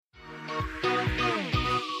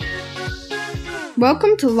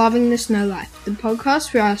Welcome to Loving the Snow Life, the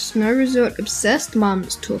podcast where our snow resort obsessed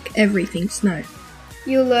mums talk everything snow.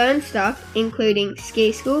 You'll learn stuff including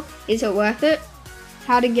ski school, is it worth it,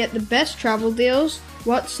 How to get the best travel deals,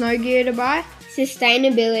 what snow gear to buy.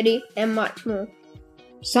 sustainability, and much more.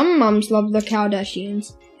 Some mums love the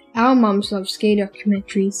Kardashians. Our mums love ski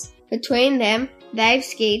documentaries. Between them, they've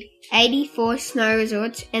skied 84 snow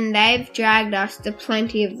resorts and they've dragged us to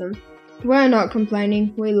plenty of them. We're not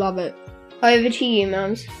complaining, we love it. Over to you,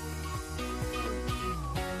 mums.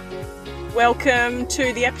 Welcome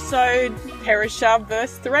to the episode Perisher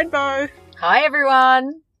vs Thredbo. Hi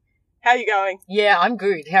everyone. How are you going? Yeah, I'm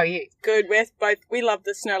good. How are you? Good. We love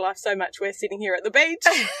the snow life so much. We're sitting here at the beach.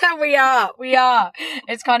 We are.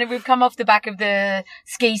 It's we've come off the back of the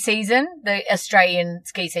ski season, the Australian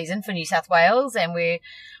ski season for New South Wales, and we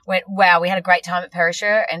had a great time at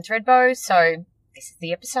Perisher and Thredbo, so this is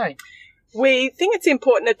the episode. We think it's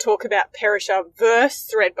important to talk about Perisher versus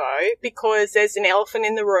Thredbo because there's an elephant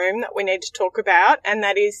in the room that we need to talk about, and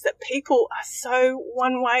that is that people are so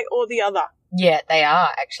one way or the other. Yeah, they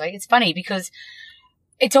are, actually. It's funny because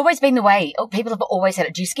it's always been the way. People have always said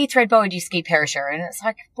it. Do you ski Thredbo or do you ski Perisher? And it's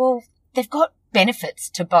like, well, they've got benefits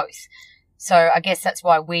to both. So I guess that's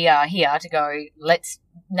why we are here to go, let's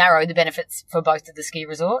narrow the benefits for both of the ski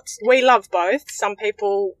resorts. We love both. Some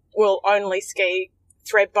people will only ski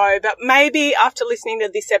Thredbo, but maybe after listening to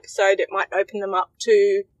this episode, it might open them up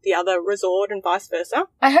to the other resort and vice versa.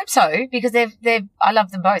 I hope so, because I love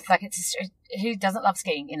them both. Like, who doesn't love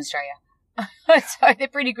skiing in Australia? So they're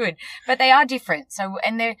pretty good, but they are different. So,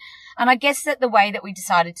 and I guess that the way that we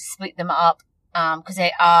decided to split them up, because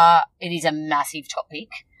it is a massive topic,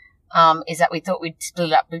 is that we thought we'd split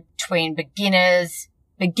it up between beginner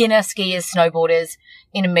skiers, snowboarders,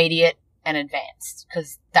 intermediate and advanced,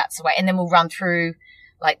 because that's the way. And then we'll run through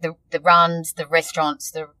like the runs, the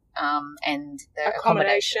restaurants, and the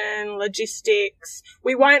accommodation, logistics.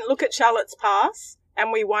 We won't look at Charlotte's Pass,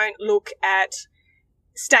 and we won't look at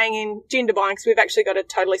staying in Jindabyne, because we've actually got a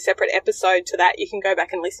totally separate episode to that. You can go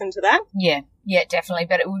back and listen to that. Yeah, definitely.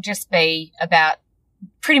 But it will just be about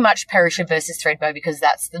pretty much Perisher versus Thredbo, because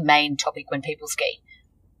that's the main topic when people ski,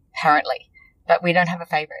 apparently. But we don't have a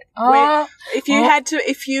favourite.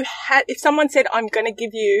 If someone said, I'm going to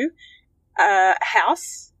give you a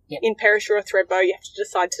house in Perisher or Thredbo, you have to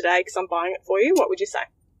decide today because I'm buying it for you, what would you say?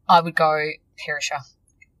 I would go Perisher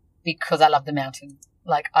because I love the mountain.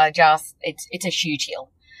 Like, it's a huge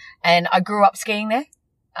hill. And I grew up skiing there.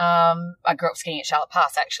 I grew up skiing at Charlotte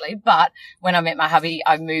Pass, actually. But when I met my hubby,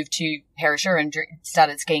 I moved to Perisher and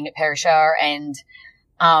started skiing at Perisher. And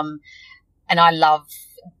I love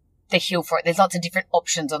the hill for it. There's lots of different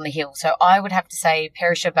options on the hill. So I would have to say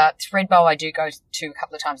Perisher, but Thredbo I do go to a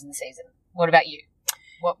couple of times in the season. What about you?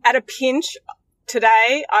 At a pinch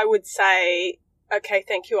today, I would say, okay,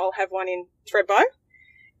 thank you. I'll have one in Thredbo.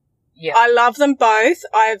 Yeah. I love them both.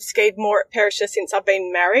 I have skied more at Perisher since I've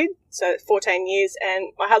been married, so 14 years.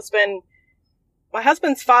 And my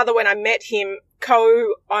husband's father, when I met him,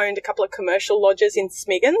 co-owned a couple of commercial lodges in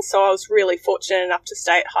Smiggins, so I was really fortunate enough to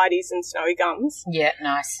stay at Heidi's and Snowy Gums. Yeah,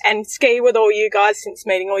 nice. And ski with all you guys since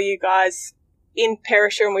meeting all you guys in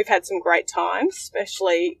Perisher, and we've had some great times,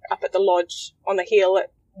 especially up at the lodge on the hill at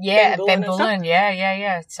Benbullen.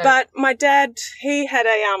 Yeah. So, but my dad, he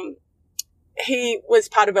was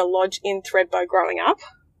part of a lodge in Thredbo growing up.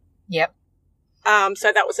 Yep.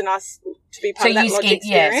 So that was a nice to be part of that lodge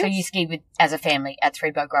experience. Yeah, so you skied as a family at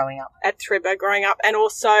Thredbo growing up. And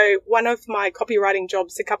also one of my copywriting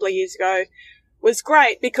jobs a couple of years ago was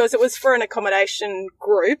great because it was for an accommodation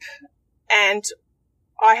group, and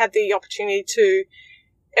I had the opportunity to,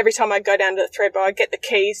 every time I'd go down to Thredbo, I'd get the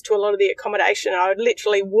keys to a lot of the accommodation. I would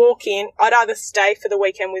literally walk in. I'd either stay for the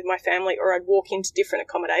weekend with my family or I'd walk into different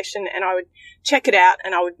accommodation and I would check it out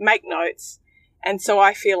and I would make notes. And so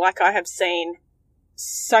I feel like I have seen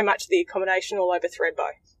so much of the accommodation all over Thredbo.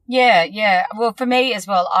 Yeah. Well, for me as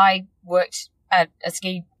well, I worked at a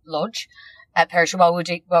ski lodge at Perisher while we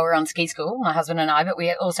were on ski school, my husband and I, but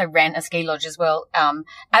we also ran a ski lodge as well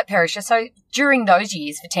at Perisher. So during those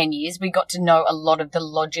years, for 10 years, we got to know a lot of the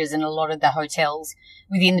lodges and a lot of the hotels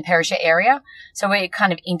within the Perisher area. So we're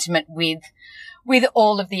kind of intimate with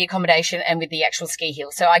all of the accommodation and with the actual ski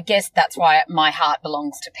hill. So I guess that's why my heart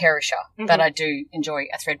belongs to Perisher, but I do enjoy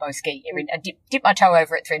a Thredbo ski. I dip my toe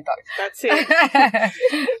over at Thredbo. That's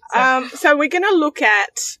it. So we're going to look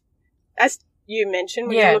at, as you mentioned,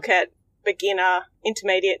 we're going to look at beginner,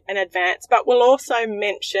 intermediate and advanced, but we'll also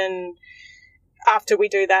mention, after we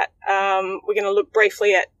do that, we're going to look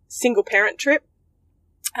briefly at single parent trip.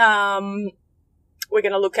 We're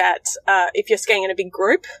going to look at if you're skiing in a big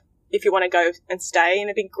group, if you want to go and stay in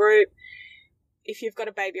a big group. if you've got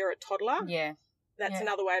a baby or a toddler, Yeah. that's Yeah.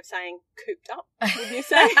 another way of saying cooped up, would you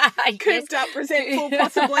say? Cooped up, resentful,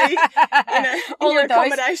 possibly, all your of those.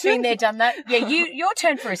 accommodation. Been there, done that. Yeah, your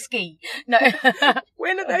turn for a ski. No.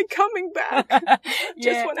 When are they coming back?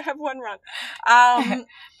 Just Yeah. want to have one run.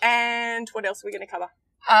 And what else are we going to cover?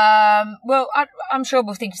 Well, I'm sure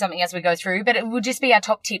we'll think of something as we go through, but it will just be our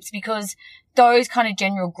top tips because those kind of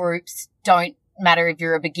general groups don't matter if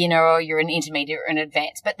you're a beginner or you're an intermediate or an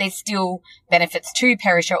advanced, but there's still benefits to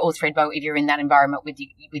Perisher or Threadbow if you're in that environment with your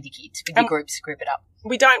kids, with your groups, group it up.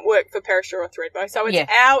 We don't work for Perisher or Threadbow, so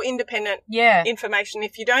it's our independent information.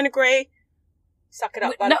 If you don't agree, suck it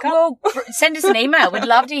up, buttercup. Send us an email. We'd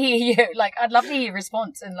love to hear you. Like, I'd love to hear your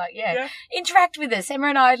response and interact with us. Emma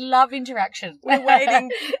and I love interaction. We're waiting.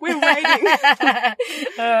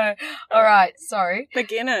 All right. Sorry.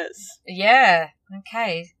 Beginners. Yeah.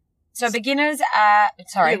 Okay. So beginners are,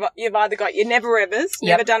 sorry. You've either got your never evers,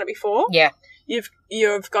 never done it before. Yeah.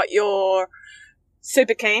 You've got your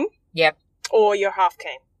super keen. Yep. Or your half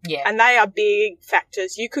keen. Yeah. And they are big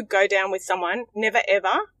factors. You could go down with someone, never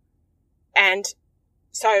ever, and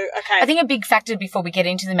so, okay. I think a big factor before we get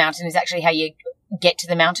into the mountain is actually how you get to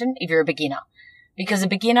the mountain if you're a beginner. Because a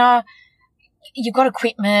beginner, you've got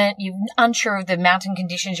equipment, you're unsure of the mountain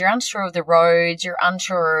conditions, you're unsure of the roads, you're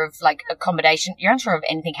unsure of, like, accommodation, you're unsure of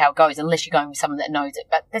anything how it goes unless you're going with someone that knows it.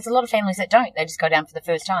 But there's a lot of families that don't. They just go down for the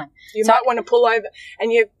first time. You might want to pull over,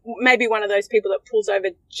 and you may be one of those people that pulls over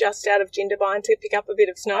just out of Jindabyne to pick up a bit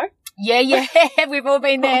of snow. Yeah, we've all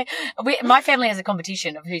been there. My family has a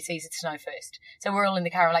competition of who sees it snow first. So we're all in the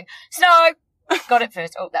car and like, snow! Got it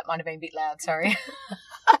first. Oh, that might have been a bit loud, sorry.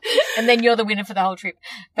 And then you're the winner for the whole trip.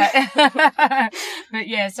 But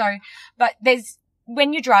yeah, sorry. But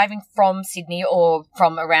when you're driving from Sydney or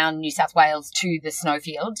from around New South Wales to the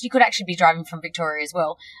snowfields, you could actually be driving from Victoria as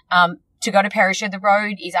well. To go to Perisher, the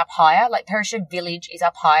road is up higher. Like Perisher Village is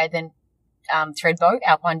up higher than Threadbow,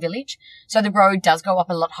 Alpine Village. So the road does go up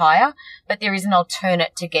a lot higher, but there is an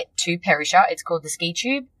alternate to get to Perisher. It's called the Ski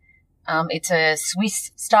Tube. It's a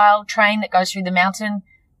Swiss-style train that goes through the mountain.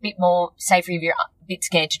 A bit more safer if you're a bit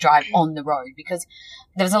scared to drive on the road because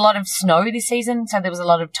there was a lot of snow this season, so there was a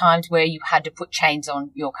lot of times where you had to put chains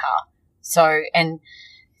on your car. So, and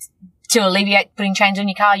to alleviate putting chains on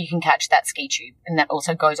your car, you can catch that Ski Tube, and that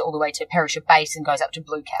also goes all the way to Perisher Base and goes up to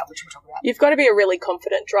Blue Cow, which we'll talk about. You've got to be a really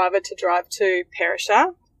confident driver to drive to Perisher.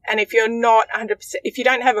 And if you're not 100%, if you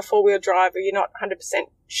don't have a four-wheel drive or you're not 100%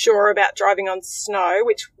 sure about driving on snow,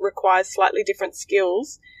 which requires slightly different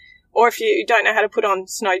skills, or if you don't know how to put on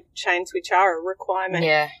snow chains, which are a requirement,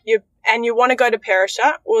 you want to go to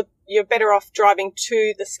Perisher, well, you're better off driving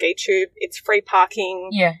to the Ski Tube. It's free parking.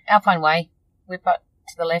 Yeah, Alpine Way. Whip up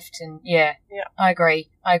to the left and I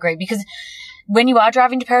agree because when you are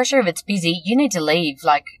driving to Perisher, if it's busy, you need to leave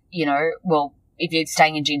if you're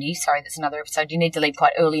staying in Jindy, sorry, that's another episode, you need to leave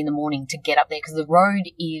quite early in the morning to get up there because the road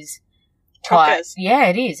is tight. Yeah,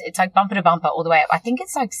 it is. It's like bumper to bumper all the way up. I think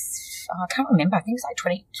it's like, I can't remember. I think it's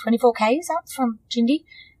like 24 Ks up from Jindy.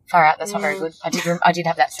 Far out. That's not very good. I did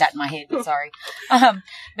have that stat in my head, but sorry.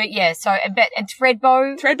 But yeah, so, and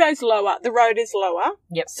Threadbow's lower. The road is lower.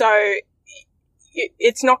 Yep. So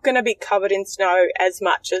it's not going to be covered in snow as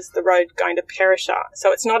much as the road going to Perisher.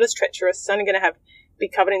 So it's not as treacherous. It's only going to be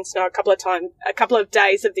covered in snow a couple of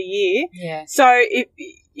days of the year. Yeah. So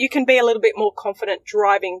you can be a little bit more confident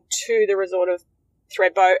driving to the resort of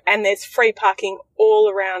Threadbow, and there's free parking all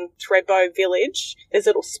around Threadbow Village. There's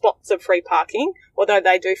little spots of free parking, although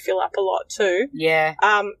they do fill up a lot too. Yeah.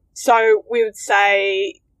 So we would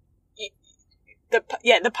say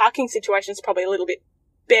the parking situation is probably a little bit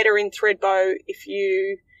better in Threadbow if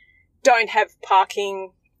you don't have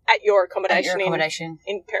parking at your accommodation,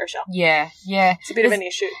 in Perisher. Yeah. It's a bit of an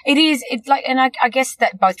issue. It is. It's like, and I guess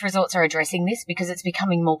that both resorts are addressing this because it's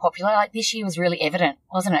becoming more popular. Like this year was really evident,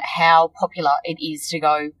 wasn't it, how popular it is to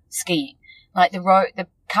go skiing. Like the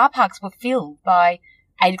car parks were filled by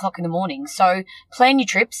 8:00 in the morning. So plan your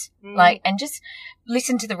trips, and just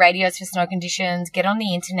listen to the radios for snow conditions, get on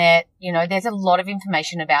the internet. There's a lot of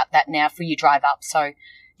information about that now for your drive up. So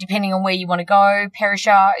depending on where you want to go,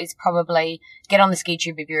 Perisher is probably get on the Ski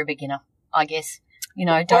Tube if you're a beginner, I guess.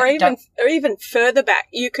 Or even further back,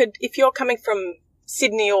 you could, if you're coming from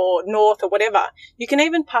Sydney or North or whatever, you can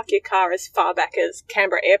even park your car as far back as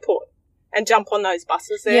Canberra Airport and jump on those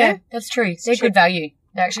buses there. Yeah, that's true. They're good value.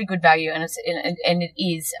 They're actually good value, and it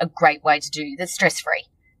is a great way to do. That's stress free,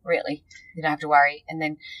 really. You don't have to worry. And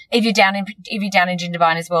then if you're down in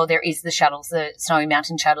Jindabyne as well, there is the shuttles, the Snowy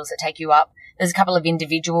Mountain shuttles that take you up. There's a couple of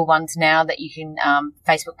individual ones now that you can,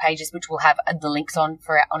 Facebook pages, which we'll have the links on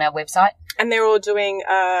on our website. And they're all doing,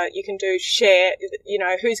 you can do share,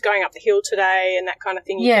 who's going up the hill today and that kind of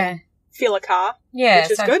thing. You can fill a car,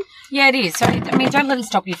 which is good. Yeah, it is. So, I mean, don't let it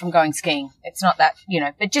stop you from going skiing. It's not that,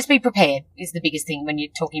 but just be prepared is the biggest thing when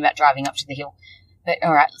you're talking about driving up to the hill. But,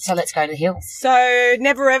 all right, so let's go to the hills. So,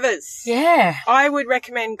 Never Evers. Yeah. I would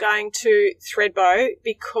recommend going to Thredbo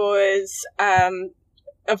because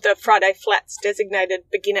of the Friday Flats designated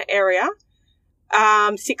beginner area.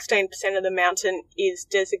 16% of the mountain is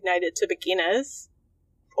designated to beginners,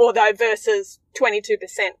 although versus 22%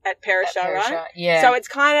 at Perisher, right? Yeah. So it's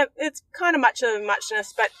kind of much of a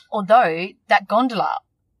muchness, but although that gondola,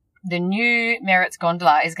 the new Merritts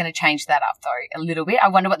gondola is going to change that up though a little bit. I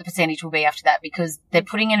wonder what the percentage will be after that because they're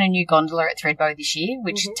putting in a new gondola at Thredbo this year,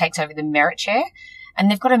 which takes over the Merritt chair, and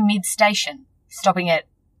they've got a mid station stopping at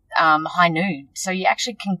high noon. So you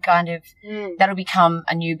actually can that'll become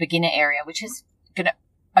a new beginner area, which is going to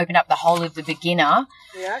open up the whole of the beginner.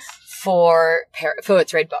 Yes. For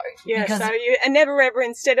Thredbo. Yeah, so and never ever,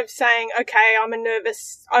 instead of saying, okay,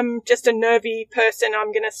 I'm just a nervy person,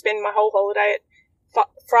 I'm going to spend my whole holiday at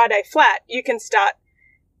Friday Flat, you can start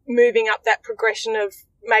moving up that progression of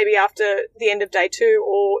maybe after the end of day 2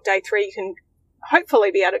 or day 3, you can hopefully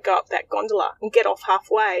be able to go up that gondola and get off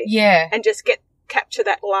halfway. Yeah. And just capture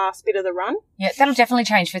that last bit of the run. Yeah, that'll definitely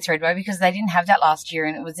change for Thredbo because they didn't have that last year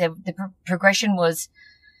and it was the progression was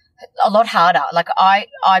a lot harder. Like I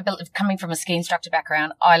believe, coming from a ski instructor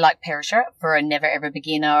background, I like Perisher for a never ever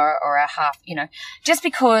beginner or a half, just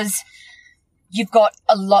because you've got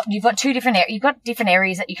different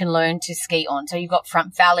areas that you can learn to ski on. So you've got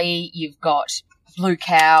Front Valley, you've got Blue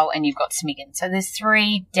Cow, and you've got Smiggins. So there's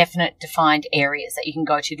 3 defined areas that you can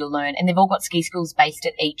go to learn, and they've all got ski schools based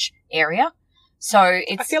at each area. So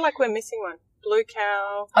I feel like we're missing one. Blue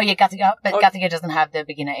Cow. Oh yeah, Guthiga, but Guthiga doesn't have the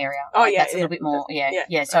beginner area. Oh yeah, that's a little bit more.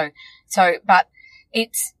 Yeah. So, but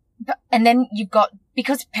and then you've got,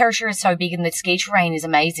 because Perisher is so big and the ski terrain is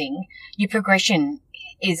amazing, your progression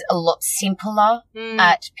is a lot simpler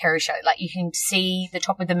at Perisher. Like you can see the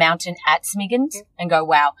top of the mountain at Smiggins and go,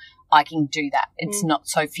 wow, I can do that. It's not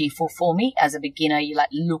so fearful for me as a beginner. You like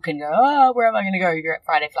look and go, oh, where am I going to go? If you're at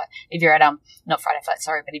Friday Flat, if you're at not Friday Flat,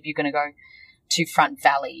 sorry, but if you're going to go to Front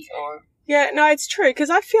Valley or. Yeah, no, it's true, because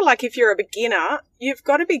I feel like if you're a beginner, you've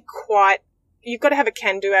got to have a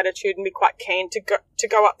can-do attitude and be quite keen to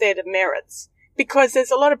go up there to Merritts, because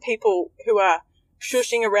there's a lot of people who are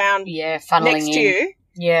shushing around funneling next to you.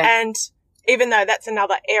 Yeah. And even though that's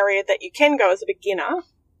another area that you can go as a beginner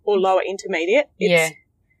or lower intermediate,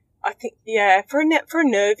 I think, for a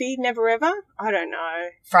nervy, never ever, I don't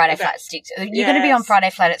know. Friday Flat sticks. You're going to be on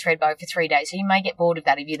Friday Flat at Thredbo for 3 days, so you may get bored of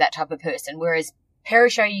that if you're that type of person, whereas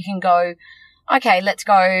Perisher, you can go, okay, let's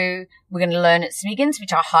go. We're going to learn at Smiggins,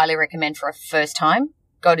 which I highly recommend for a first time.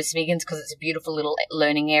 Go to Smiggins because it's a beautiful little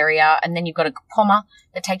learning area. And then you've got a Pommer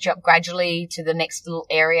that takes you up gradually to the next little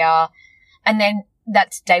area. And then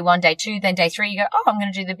that's day 1, day 2. Then day 3, you go, oh, I'm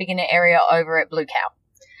going to do the beginner area over at Blue Cow.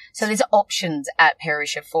 So there's options at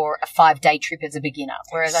Perisher for a 5-day trip as a beginner.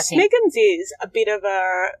 Whereas I think Smiggins is a bit of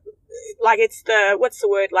a, like it's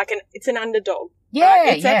it's an underdog. Yeah,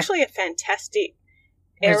 right? It's actually a fantastic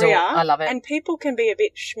area. I love it. And people can be a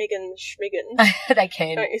bit schmiggins. They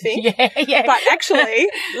can. Don't you think? Yeah. But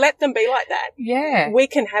actually, let them be like that. Yeah. We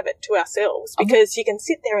can have it to ourselves because you can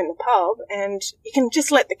sit there in the pub and you can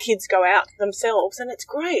just let the kids go out themselves and it's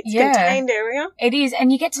great. It's a contained area. It is.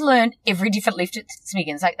 And you get to learn every different lift at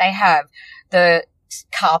Smiggins. Like they have the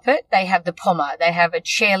carpet, they have the Pommer, they have a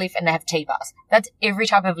chairlift and they have T-bars. That's every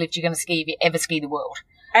type of lift you're going to ski if you ever ski the world.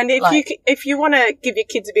 And if you want to give your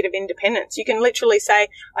kids a bit of independence, you can literally say,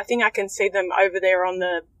 I think I can see them over there on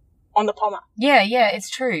the Pommer. Yeah, it's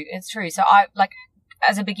true. It's true. So I, like,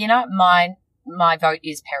 as a beginner, my vote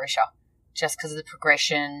is Perisher, just because of the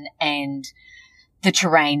progression and the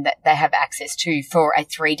terrain that they have access to for a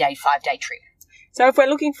 3-day, 5-day trip. So if we're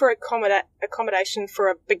looking for accommodation for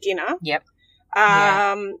a beginner,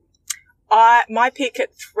 my pick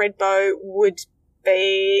at Thredbo would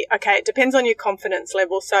be, okay, it depends on your confidence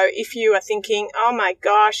level. So if you are thinking, oh my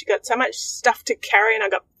gosh, you got so much stuff to carry and I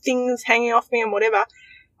got things hanging off me and whatever,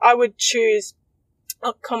 I would choose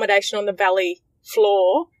accommodation on the valley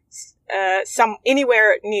floor.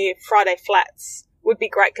 Anywhere near Friday Flats would be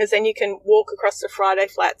great because then you can walk across the Friday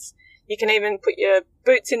Flats. You can even put your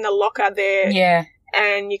boots in the locker there. Yeah.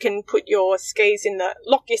 And you can put your skis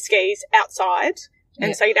lock your skis outside.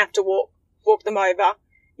 And so you don't have to walk them over.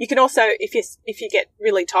 You can also, if you get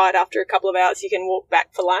really tired after a couple of hours, you can walk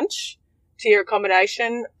back for lunch to your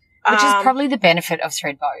accommodation. Which is probably the benefit of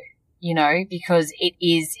Thredbo. you know, because it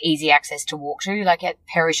is easy access to walk to. Like at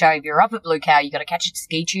Perisher, if you're up at Blue Cow, you've got to catch a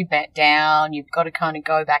ski tube back down. You've got to kind of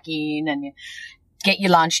go back in and you get your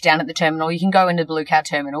lunch down at the terminal. You can go into the Blue Cow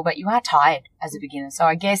terminal, but you are tired as a beginner. So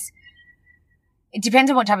I guess it depends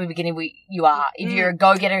on what type of beginner you are. If you're a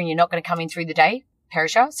go-getter and you're not going to come in through the day,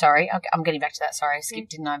 Perisher, sorry, I'm getting back to that. Sorry, I skipped,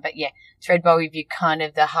 didn't I? But yeah, Thredbo, if you're kind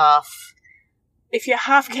of the half... If you're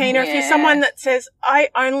half keen, or if you're someone that says, I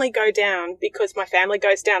only go down because my family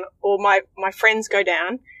goes down or my friends go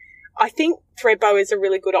down, I think Thredbo is a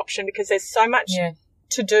really good option because there's so much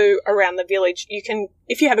to do around the village. You can,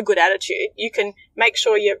 if you have a good attitude, you can make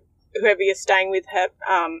sure whoever you're staying with have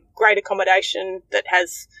great accommodation that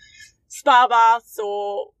has spa baths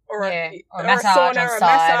or a sauna or a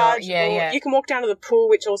massage. You can walk down to the pool,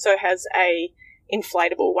 which also has a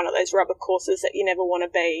inflatable, one of those rubber courses that you never want to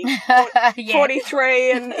be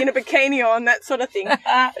 43 and in a bikini on, that sort of thing.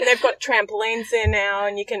 And they've got trampolines there now,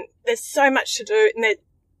 and there's so much to do. And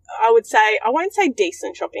I won't say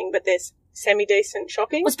decent shopping, but there's semi-decent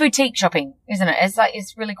shopping. It's boutique shopping, isn't it?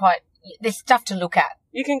 It's really quite, there's stuff to look at.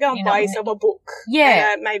 You can go and buy yourself a book.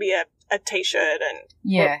 Yeah. And maybe a t-shirt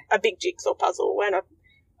and a big jigsaw puzzle and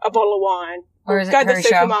a bottle of wine. Whereas go to the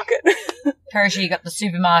supermarket. Perisher, you got the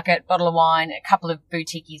supermarket, bottle of wine, a couple of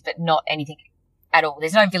boutiques, but not anything at all.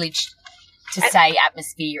 There's no village to say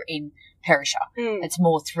atmosphere in Perisher. It's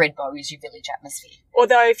more Thredbo is your village atmosphere.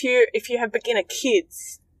 Although if you have beginner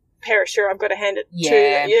kids, Perisher, I've got to hand it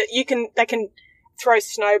to they can throw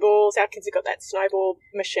snowballs. Our kids have got that snowball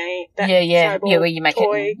machine. Snowball where you make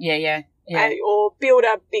toy, it. Or build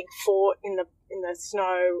a big fort in the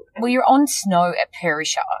snow. Well, you're on snow at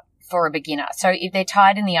Perisher for a beginner. So if they're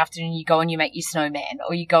tired in the afternoon, you go and you make your snowman,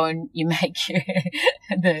 or you go and you make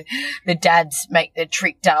the dads make the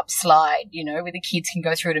tricked up slide, you know, where the kids can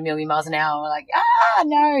go through it a million miles an hour. Like,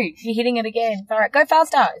 no, you're hitting it again. All right, go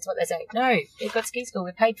faster, is what they say. No, you've got ski school,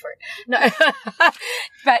 we paid for it. No.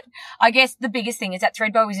 But I guess the biggest thing is that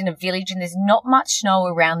Thredbo is in a village and there's not much snow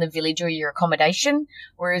around the village or your accommodation,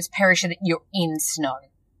 whereas Perisher, that you're in snow.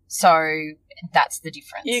 So that's the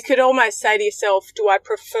difference. You could almost say to yourself, do I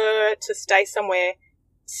prefer to stay somewhere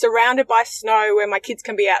surrounded by snow where my kids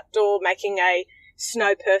can be outdoor making a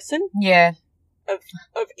snow person? Yeah. Of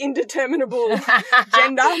indeterminable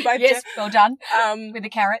gender. Yes, well done. With a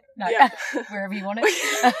carrot. No, wherever you want it.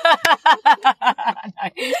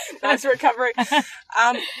 No. Nice recovery.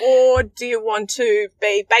 Or do you want to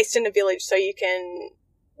be based in a village so you can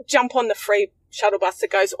jump on the free shuttle bus that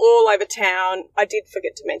goes all over town? I did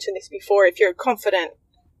forget to mention this before. If you're a confident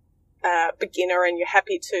beginner and you're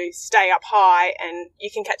happy to stay up high, and you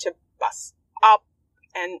can catch a bus up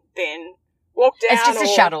and then walk down. It's just a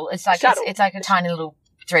shuttle. It's like it's like a tiny little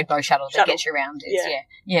Thredbo shuttle that gets you around.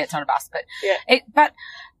 It's not a bus, but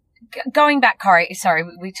going back, Corey. Sorry,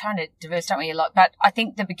 we're trying to diverse, don't we, a lot? But I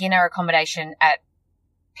think the beginner accommodation at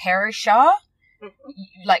Perisher,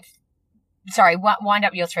 wind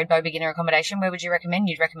up your Thredbo beginner accommodation. Where would you recommend?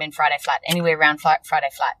 You'd recommend Friday Flat, anywhere around Friday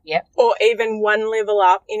Flat, yep. Or even one level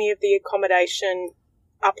up, any of the accommodation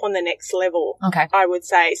up on the next level, I would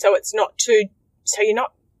say. So it's not so you're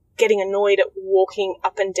not getting annoyed at walking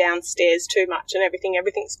up and down stairs too much and everything.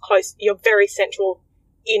 Everything's close. You're very central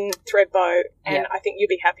in Thredbo, and I think you'd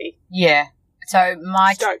be happy. Yeah. So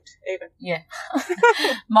stoked even. Yeah.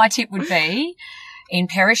 My tip would be in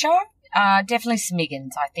Perisher, definitely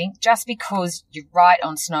Smiggins, I think, just because you're right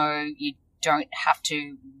on snow. You don't have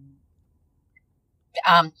to,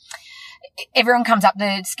 everyone comes up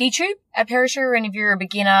the ski tube at Perisher, and if you're a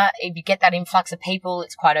beginner, if you get that influx of people,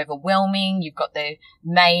 it's quite overwhelming. You've got the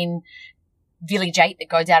main Village 8 that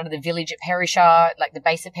goes out of the village at Perisher, like the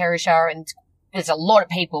base of Perisher, and there's a lot of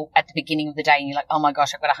people at the beginning of the day, and you're like, oh my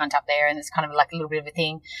gosh, I've got to hunt up there, and it's kind of like a little bit of a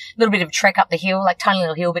thing, a little bit of a trek up the hill, like tiny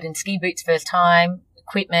little hill, but in ski boots first time,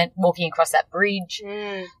 equipment, walking across that bridge.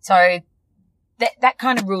 So that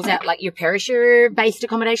kind of rules out like your Perisher-based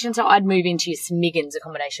accommodation. So I'd move into your Smiggins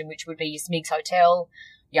accommodation, which would be your Smiggs Hotel,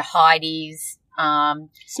 your Heidi's,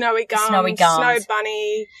 Snowy Gums, Snow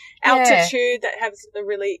Bunny, Altitude, that has a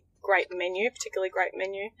really great menu, particularly great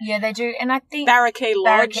menu. Yeah, they do. And I think Barraquee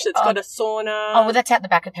Lodge, it's got a sauna. Oh, well, that's out the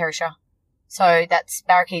back of Perisher. So that's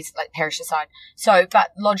Barraquee's like Perisher side. So,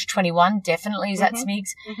 but Lodge 21 definitely is at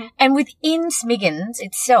Smiggs. And within Smiggins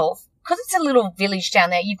itself, because it's a little village down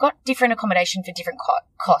there, you've got different accommodation for different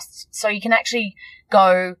costs. So you can actually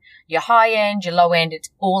go your high end, your low end. It's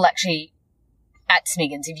all actually at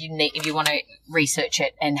Smiggins if you want to research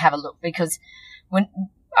it and have a look, because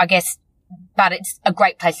but it's a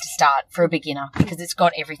great place to start for a beginner because it's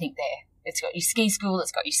got everything there. It's got your ski school,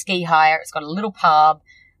 it's got your ski hire, it's got a little pub,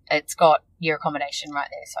 it's got your accommodation right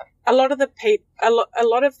there. So a lot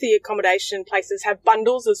of the accommodation places have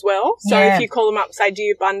bundles as well. So Yeah. if you call them up, say, "Do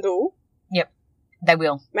you bundle?" yep, they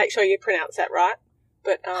will. Make sure you pronounce that right.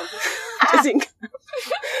 But just in,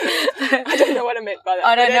 I don't know what I meant by that.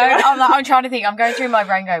 I don't But know. anyway. I'm trying to think. I'm going through my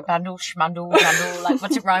brain going bundle, schmundle, bundle. Like,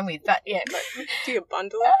 what's it rhyme with? But yeah. Do you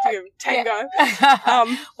bundle? Do you tango?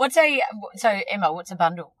 So Emma, what's a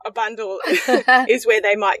bundle? A bundle is where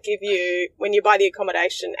they might give you, when you buy the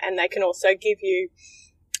accommodation, and they can also give you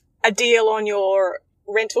a deal on your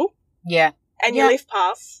rental Yeah. and Yeah. your lift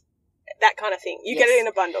pass, that kind of thing. You get Yes. it in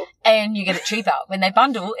a bundle. And you get it cheaper. When they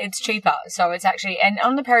bundle, it's cheaper. So it's actually, and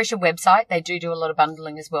on the Perisher website, they do a lot of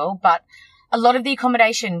bundling as well. But a lot of the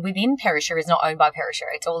accommodation within Perisher is not owned by Perisher.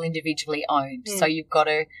 It's all individually owned. So you've got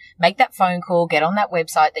to make that phone call, get on that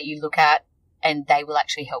website that you look at, and they will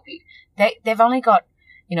actually help you. They've only got,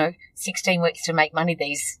 16 weeks to make money,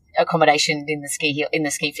 these accommodation in the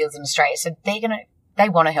ski fields in Australia. So they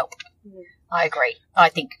want to help. I agree. I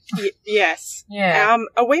think. Yes. Yeah.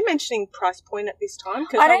 Are we mentioning price point at this time?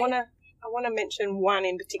 Because I want to mention one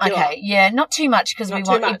in particular. Okay. Yeah. Not too much, because Not we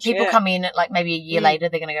too want, much, if people yeah. come in at like maybe a year later,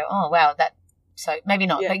 they're going to go, oh, wow, so maybe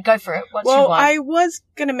not, Yeah. but go for it. What's your Well, one? I was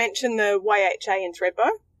going to mention the YHA in Thredbo.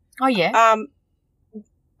 Oh, yeah.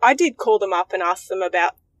 I did call them up and ask them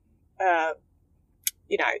about,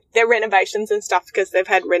 their renovations and stuff, because they've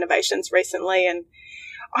had renovations recently. And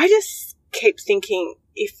I just keep thinking,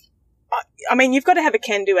 you've got to have a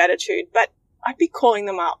can-do attitude, but I'd be calling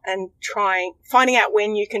them up and finding out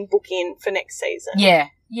when you can book in for next season. Yeah.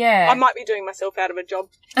 Yeah. I might be doing myself out of a job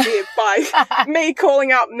here by me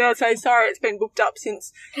calling up and they'll say, sorry, it's been booked up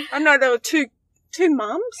since, I know there were two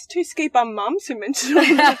ski bum mums who mentioned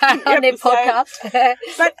on on their podcast.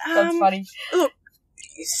 But, That's funny. Look,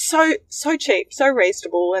 so cheap, so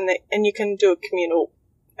reasonable, and you can do a communal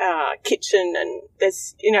kitchen, and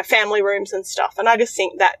there's, family rooms and stuff. And I just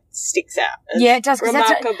think that sticks out as Yeah, it does, 'cause that's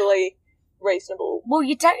remarkably reasonable. Well,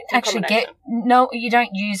 you don't actually you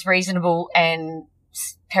don't use reasonable and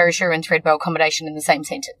Perisher and Thredbo accommodation in the same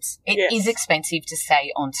sentence. It is expensive to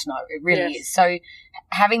stay on snow. It really is. So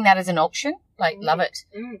having that as an option, love it.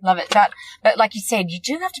 Love it. But like you said, you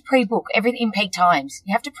do have to pre-book everything in peak times.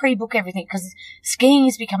 You have to pre-book everything, because skiing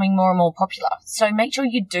is becoming more and more popular. So make sure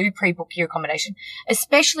you do pre-book your accommodation,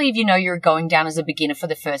 especially if you're going down as a beginner for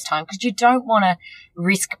the first time, because you don't want to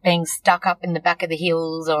risk being stuck up in the back of the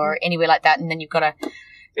hills or anywhere like that, and then you've got to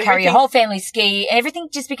carry your whole family ski. Everything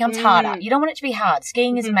just becomes harder. You don't want it to be hard.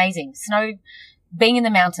 Skiing is amazing. Snow, being in the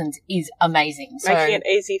mountains is amazing. So, making it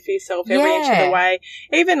easy for yourself every inch of the way.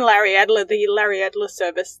 Even Larry Adler, the Larry Adler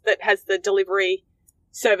service that has the delivery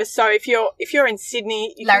service. So if you're in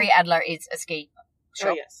Sydney, Larry Adler is a ski shop.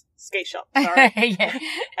 Oh yes, ski shop. Sorry. Yeah.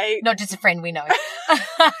 Not just a friend we know.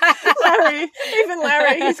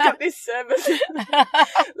 Larry, he's got this service.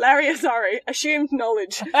 Assumed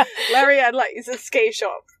knowledge. Larry Adler is a ski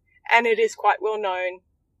shop, and it is quite well known.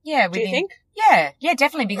 Yeah, do you think? Yeah,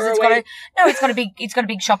 definitely, because it's got a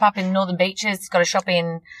big shop up in Northern Beaches. It's got a shop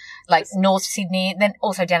in North Sydney, then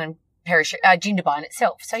also down in Jindabyne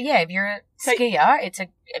itself. So yeah, if you're a skier,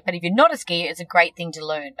 but if you're not a skier, it's a great thing to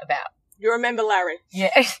learn about. You remember Larry.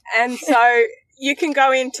 Yeah. And so you can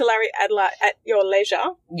go into Larry Adler at your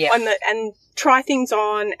leisure and try things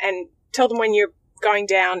on and tell them when you're going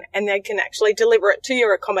down, and they can actually deliver it to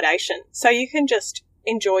your accommodation. So you can just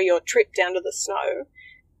enjoy your trip down to the snow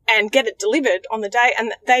and get it delivered on the day.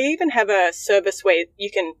 And they even have a service where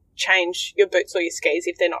you can change your boots or your skis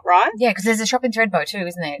if they're not right. Yeah, because there's a shop in Thredbo too,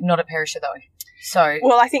 isn't there? Not a Perisher though. So,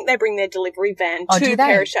 well, I think they bring their delivery van to do they?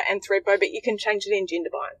 Perisher and Thredbo, but you can change it in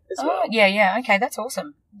Jindabyne as well. Yeah. Okay, that's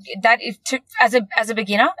awesome. That as a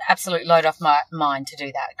beginner, absolute load off my mind to do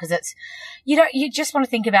that, because it's you just want to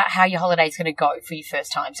think about how your holiday is going to go for your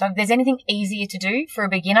first time. So if there's anything easier to do for a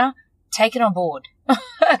beginner, take it on board.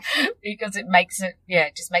 Because it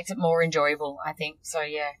just makes it more enjoyable, I think. So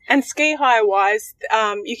yeah. And ski hire wise,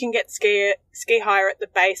 you can get ski hire at the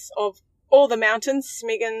base of all the mountains,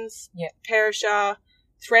 Smiggins, Perisher,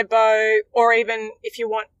 Thredbo, or even if you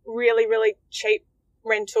want really, really cheap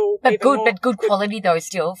rental. But good quality though,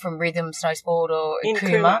 still, from Rhythm Snowsport or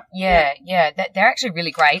Kuma. Yeah. They're actually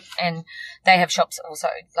really great, and they have shops also.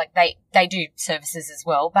 They do services as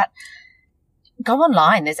well, but go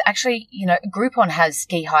online. There's actually, Groupon has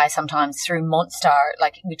ski hire sometimes through Monster,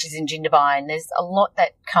 which is in Jindabyne. There's a lot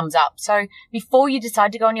that comes up. So before you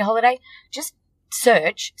decide to go on your holiday, just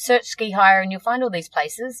search ski hire, and you'll find all these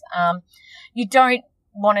places. You don't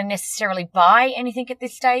want to necessarily buy anything at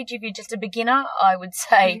this stage. If you're just a beginner, I would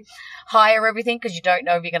say hire everything, because you don't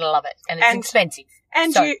know if you're going to love it, and it's expensive.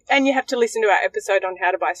 And So- you have to listen to our episode on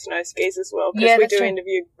how to buy snow skis as well, because Yeah, we that's do true.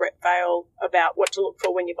 interview Brett Vale about what to look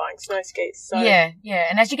for when you're buying snow skis. So Yeah.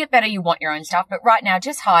 And as you get better, you want your own stuff. But right now,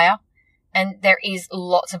 just hire. And there is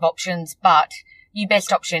lots of options, but your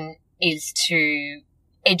best option is to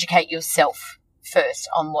educate yourself first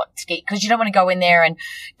on what ski, because you don't want to go in there and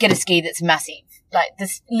get a ski that's massive. Like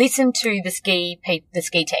this, listen to the ski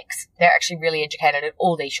techs. They're actually really educated at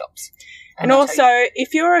all these shops. And they'll also, tell you.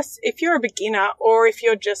 if you're a beginner, or if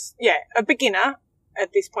you're just a beginner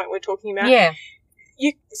at this point we're talking about, Yeah.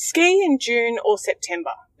 you ski in June or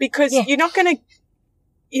September, because Yeah. you're not going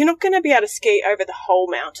to be able to ski over the whole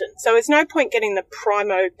mountain. So there's no point getting the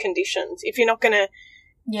primo conditions if you're not going to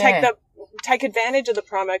take advantage of the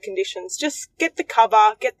primo conditions. Just get the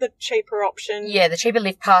cover, get the cheaper option. Yeah, the cheaper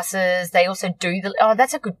lift passes. They also do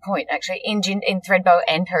that's a good point, actually. In Threadbow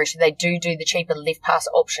and Perisher, they do the cheaper lift pass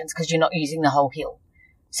options because you're not using the whole hill.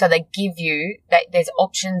 So they give you, there's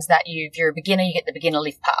options that if you're a beginner, you get the beginner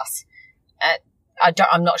lift pass.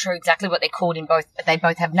 I'm not sure exactly what they're called in both, but they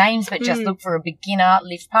both have names, but just look for a beginner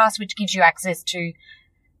lift pass, which gives you access to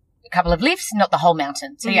a couple of lifts, not the whole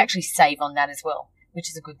mountain. So you actually save on that as well, which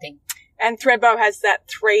is a good thing. And Threadbow has that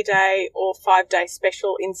 3-day or 5-day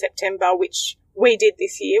special in September, which we did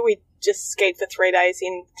this year. We just skied for 3 days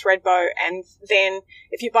in Threadbow, and then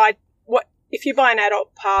if you buy an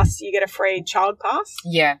adult pass, you get a free child pass.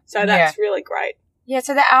 Yeah. So that's really great. Yeah,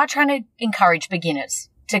 so they are trying to encourage beginners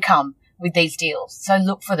to come with these deals. So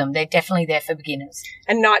look for them. They're definitely there for beginners.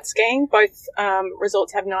 And night skiing, both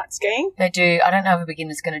resorts have night skiing. They do. I don't know if a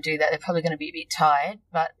beginner's going to do that. They're probably going to be a bit tired,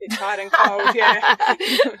 but A bit tired and cold, yeah.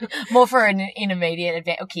 more for an intermediate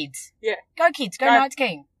event or kids. Yeah. Go kids, go Go. night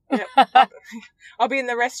skiing. Yeah. I'll be in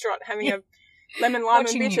the restaurant having a lemon, lime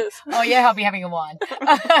Watching and you. bitters. Oh yeah, I'll be having a wine.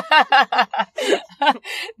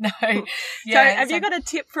 No. So Yeah, have you got a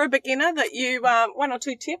tip for a beginner that you, 1 or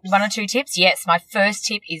 2 tips? 1 or 2 tips? Yes. My first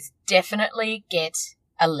tip is definitely get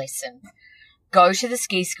a lesson. Go to the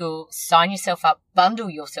ski school, sign yourself up, bundle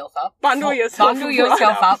yourself up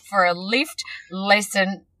up. for a lift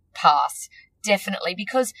lesson pass. Definitely.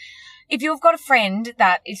 Because if you've got a friend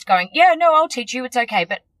that is going, yeah, no, I'll teach you, it's okay.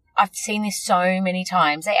 But I've seen this so many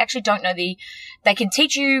times. They actually don't know they can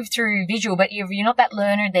teach you through visual, but if you're not that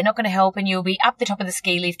learner, they're not going to help, and you'll be up the top of the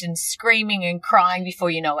ski lift and screaming and crying before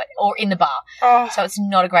you know it, or in the bar. Oh, So it's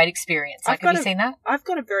not a great experience. Like, have you seen that? I've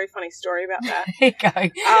got a very funny story about that. There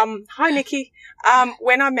you go. Hi, Nikki.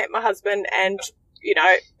 When I met my husband and,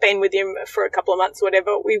 been with him for a couple of months or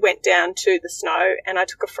whatever, we went down to the snow and I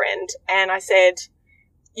took a friend and I said,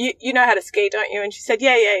 you know how to ski, don't you? And she said,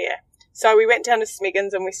 yeah. So we went down to Smiggins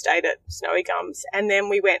and we stayed at Snowy Gums, and then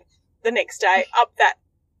we went the next day up that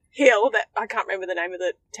hill that I can't remember the name of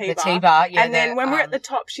the T-bar. The T-bar, yeah. And then when we're at the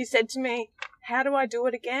top, she said to me, how do I do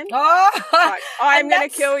it again? Oh, Like, I'm and going to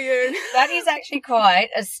that's- kill you. That is actually quite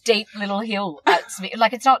a steep little hill.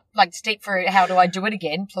 Like, it's not like steep for how do I do it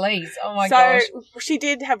again, please. Oh my gosh. She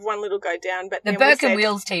did have one little go down, but The then we Burke and said,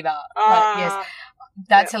 Wheels T-bar. "Ah." Yes.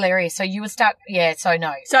 That's hilarious. So you were stuck. Yeah, so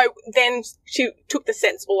no. So then she took the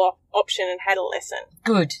sensible option and had a lesson,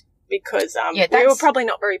 Good. because Yeah, we were that's- probably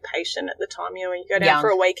not very patient at the time. When you go down Young. for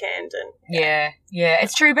a weekend and Yeah,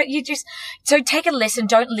 it's true. But so take a lesson.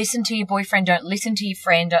 Don't listen to your boyfriend. Don't listen to your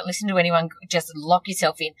friend. Don't listen to anyone. Just lock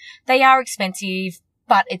yourself in. They are expensive,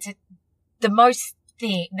 but it's the most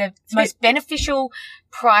beneficial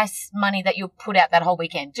price money that you'll put out that whole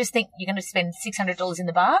weekend. Just think you're going to spend $600 in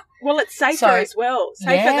the bar. well, it's safer So- as well.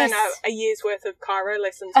 Safer than Yes. a year's worth of Cairo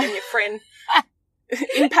lessons when your friend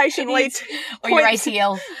impatiently Or your points.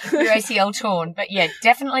 ACL torn. But yeah,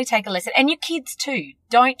 definitely take a lesson. And your kids too.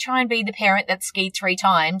 Don't try and be the parent that skied 3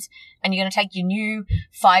 times and you're going to take your new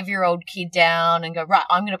 5-year-old kid down and go, right,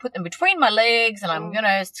 I'm going to put them between my legs and I'm going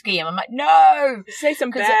to ski them. I'm like, no. You see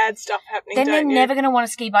some 'Cause bad stuff happening, Then they're don't you? never going to want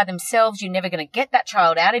to ski by themselves. You're never going to get that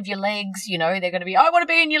child out of your legs. They're going to be, I want to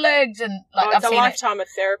be in your legs. And like, It's I've a seen it. lifetime of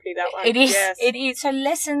therapy, that one. It is. Yes. It is. So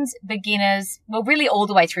lessons, beginners, well, really all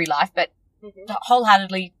the way through life, but Mhm.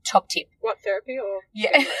 wholeheartedly top tip. What, therapy or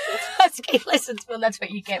Yeah. Ski lessons. Well, that's what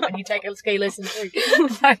you get when you take a ski lesson too.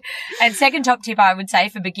 So, and second top tip I would say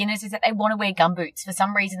for beginners is that they want to wear gumboots. For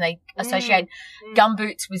some reason they associate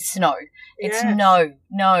gumboots with snow. It's Yes.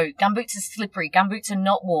 no. Gumboots are slippery. Gumboots are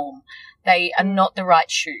not warm. They are not the right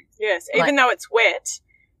shoe. Yes, Like- even though it's wet,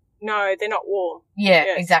 no, they're not warm. Yeah,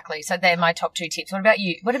 Yes. exactly. So they're my top 2 tips. What about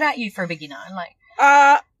you? What about you for a beginner? Like,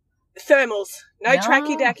 Thermals. No No.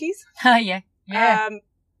 tracky dackies. yeah.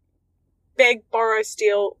 Beg, borrow,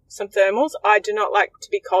 steal some thermals. I do not like to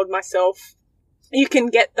be cold myself. You can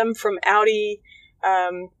get them from Audi.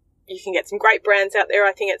 You can get some great brands out there.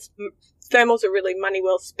 I think thermals are really money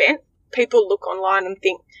well spent. people look online and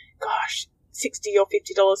think, gosh, $60 or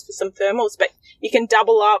 $50 for some thermals, but you can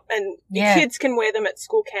double up and your kids can wear them at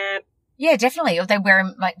school camp. Yeah, definitely. Or they wear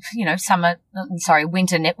them like,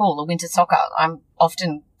 winter netball or winter soccer. I'm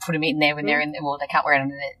often put them in there when they're in, well, they can't wear it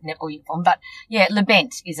under their netball uniform. But yeah,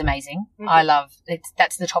 Lebent is amazing. Mm-hmm. I love it.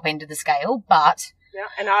 That's the top end of the scale, but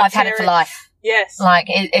and I've had it for life. Yes. Like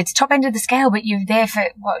it's top end of the scale, but you're there for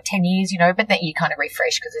 10 years, but then you kind of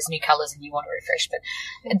refresh because there's new colours and you want to refresh,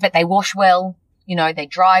 but they wash well, they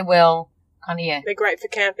dry well. They're great for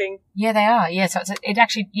camping. Yeah, they are. Yeah. So it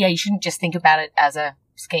actually, you shouldn't just think about it as a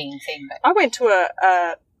skiing thing. But I went to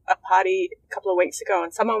a party a couple of weeks ago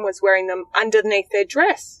and someone was wearing them underneath their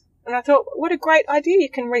dress. And I thought, what a great idea. You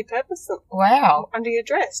can repurpose them. Wow. Under your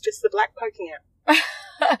dress, just the black poking out.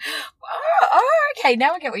 Okay.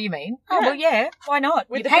 Now I get what you mean. Yeah. Oh, well, yeah. Why not?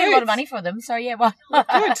 You pay a lot of money for them, so yeah, why not?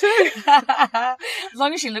 Good too. As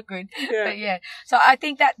long as you look good. Yeah. But yeah. So I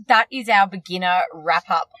think that is our beginner wrap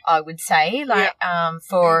up, I would say,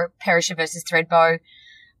 for Perisher versus Threadbow.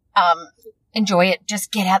 Enjoy it.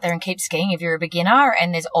 Just get out there and keep skiing if you're a beginner,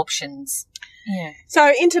 and there's options. Yeah.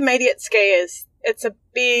 So intermediate skiers, it's a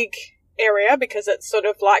big area because it's sort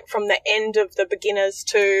of like from the end of the beginners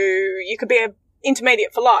to you could be an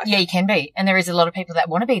intermediate for life. Yeah, you can be. And there is a lot of people that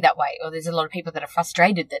want to be that way, or there's a lot of people that are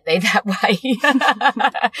frustrated that they're that way.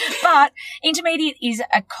 But intermediate is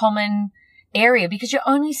a common area because you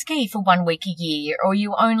only ski for 1 week a year, or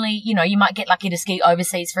you only, you might get lucky to ski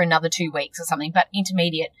overseas for another 2 weeks or something. But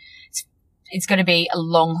intermediate, it's going to be a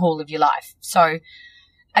long haul of your life. So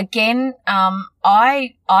again,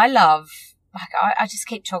 I love, I just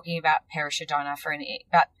keep talking about Perisher, don't I,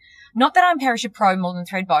 but not that I'm Perisher Pro more than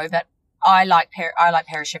Threadbow, but I like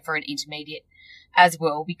Perisher for an intermediate as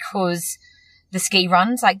well because the ski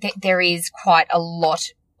runs, there is quite a lot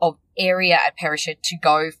of area at Perisher to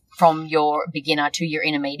go from your beginner to your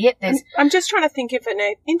intermediate. I'm just trying to think if an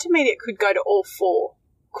intermediate could go to all four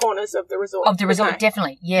corners of the resort.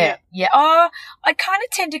 Definitely. Yeah. Oh, I kind of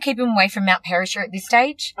tend to keep them away from Mount Perisher at this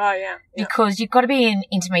stage. Oh, yeah. Because you've got to be an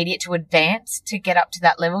intermediate to advance to get up to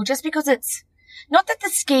that level, just because it's not that the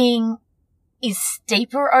skiing is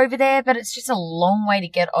steeper over there, but it's just a long way to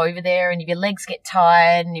get over there. And if your legs get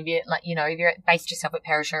tired and if you're based yourself at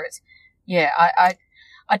Perisher,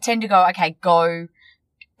 I tend to go, okay, go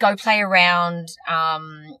play around,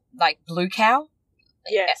 Blue Cow.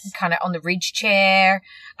 Yes. Kind of on the ridge chair,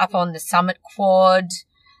 up on the summit quad.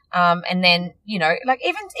 And then,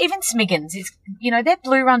 even Smiggins is, their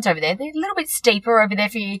blue runs over there. They're a little bit steeper over there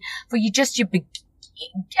for you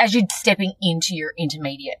as you're stepping into your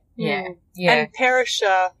intermediate. Yeah. Yeah. And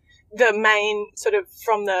Perisher, the main sort of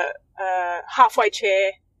from the, halfway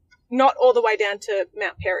chair, not all the way down to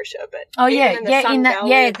Mount Perisher, but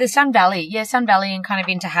the Sun Valley, Sun Valley, and kind of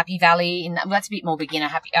into Happy Valley. That's a bit more beginner,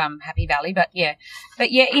 Happy Valley, but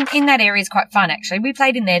in that area is quite fun actually. We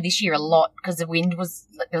played in there this year a lot because there was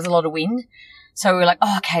a lot of wind, so we were like,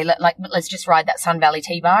 oh, okay, let's just ride that Sun Valley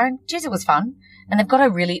T-bar, and geez, it was fun. And they've got a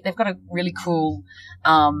really cool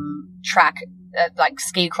track.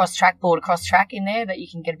 Ski across track, board across track in there that you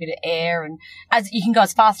can get a bit of air, and as you can go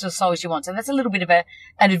as fast or as slow as you want. So that's a little bit of an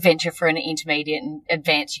adventure for an intermediate, and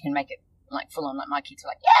advanced you can make it full on. Like my kids are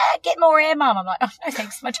like, yeah, get more air, Mum. I'm like, oh no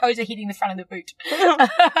thanks, my toes are hitting the front of the boot.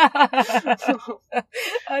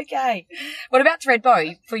 Okay. What about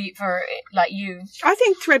Threadbow for you? I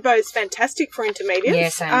think Threadbow is fantastic for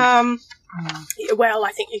intermediates. Yeah, same. Well,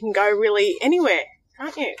 I think you can go really anywhere.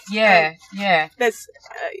 Aren't you? Yeah. There's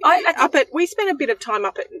we spent a bit of time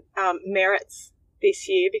up at Merritts this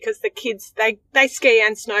year because the kids they ski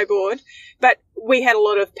and snowboard, but we had a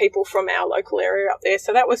lot of people from our local area up there,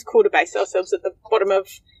 so that was cool to base ourselves at the bottom of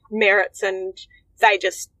Merritts, and they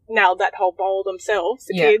just nailed that whole bowl themselves,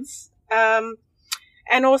 the kids. And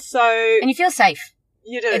you feel safe.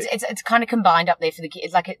 You do. It's kind of combined up there for the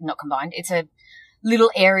kids. Not combined. It's a little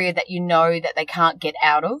area that that they can't get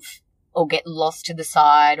out of, or get lost to the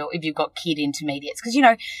side, or if you've got kid intermediates. Because,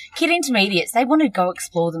 kid intermediates, they want to go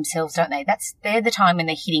explore themselves, don't they? They're the time when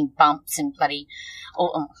they're hitting bumps and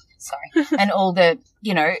and all the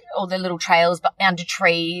little trails under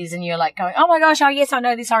trees, and you're like going, oh my gosh, oh yes, I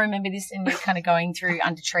know this, I remember this, and you're kind of going through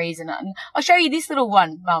under trees, and I'll show you this little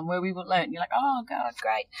one, Mum, where we would learn. You're like, oh God,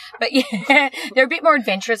 great. But yeah, they're a bit more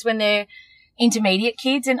adventurous when they're intermediate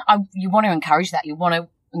kids, and you want to encourage that. You want to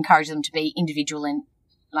encourage them to be individual and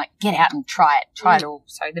get out and try it all.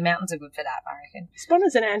 So the mountains are good for that, I reckon.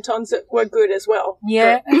 Sponners and Antons were good as well.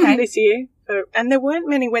 Yeah, okay. This year. And there weren't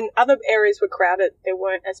many when other areas were crowded. There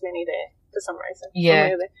weren't as many there for some reason.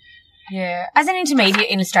 Yeah. Yeah. As an intermediate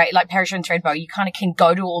in Australia, like Perisher and Thredbo, you kind of can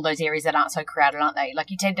go to all those areas that aren't so crowded, aren't they? Like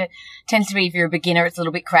you tends to be, if you're a beginner, it's a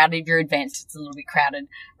little bit crowded. If you're advanced, it's a little bit crowded.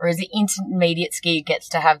 Whereas the intermediate skier gets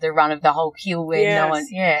to have the run of the whole hill where no one,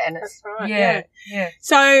 and it's, that's right. Yeah.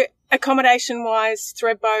 So accommodation wise,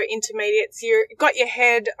 Thredbo intermediates, you got your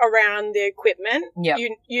head around the equipment. Yeah.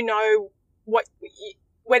 You know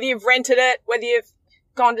whether you've rented it, whether you've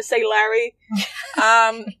gone to see Larry,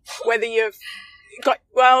 whether you've got,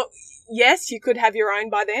 yes, you could have your own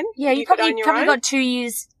by then. Yeah, you probably got 2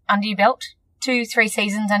 years under your belt, 2-3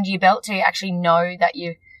 seasons under your belt to actually know that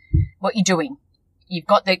what you're doing. You've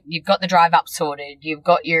got the drive up sorted, you've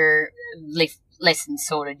got your lift lessons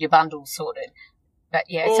sorted, your bundles sorted. But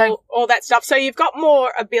yeah, all that stuff. So you've got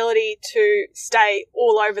more ability to stay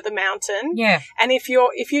all over the mountain. Yeah. And if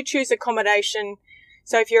you choose accommodation,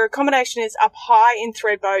 so if your accommodation is up high in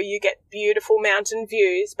Thredbo, you get beautiful mountain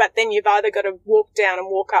views, but then you've either got to walk down and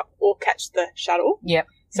walk up or catch the shuttle. Yep.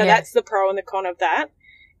 So that's the pro and the con of that.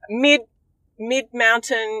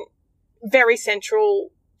 Mid-mountain, very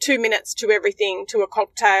central, 2 minutes to everything, to a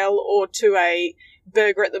cocktail or to a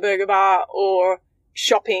burger at the burger bar or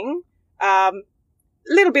shopping.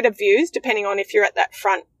 Little bit of views, depending on if you're at that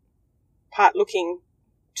front part looking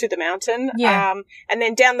to the mountain. Yeah. And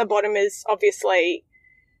then down the bottom is obviously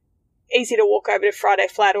easy to walk over to Friday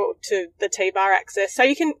Flat or to the T-bar access. So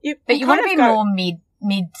you want to be more mid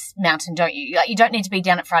mountain, don't you? Like you don't need to be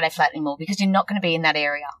down at Friday Flat anymore because you're not going to be in that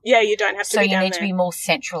area. Yeah, you don't have to be down there. So you need to be more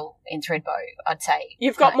central in Thredbo, I'd say.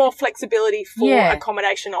 You've got more flexibility for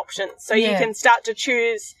accommodation options. So you can start to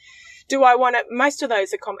choose, do I want it? Most of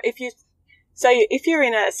those if you're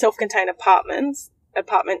in a self-contained apartment,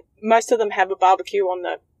 most of them have a barbecue on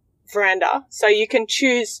the veranda. So you can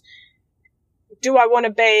choose, do I want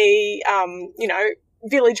to be,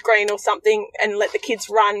 village green or something and let the kids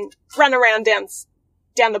run around down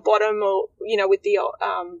the bottom or, with the,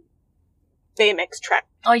 BMX track.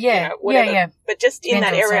 Oh yeah. Whatever. Yeah. But just in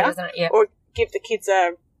that area or give the kids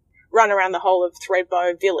a run around the whole of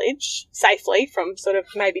Thredbo village safely from sort of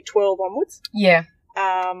maybe 12 onwards. Yeah.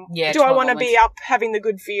 Do I want to be up having the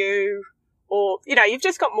good view or, you've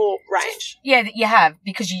just got more range. Yeah, you have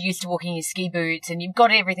because you're used to walking in your ski boots and you've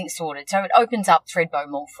got everything sorted. So it opens up Thredbo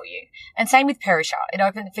more for you. And same with Perisher. It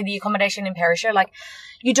opens for the accommodation in Perisher. Like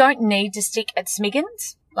you don't need to stick at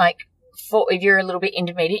Smiggins. Like if you're a little bit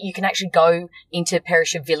intermediate, you can actually go into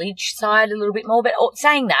Perisher village side a little bit more. But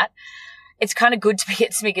saying that, it's kind of good to be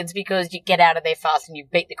at Smiggins because you get out of there fast and you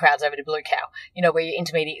beat the crowds over to Blue Cow, where your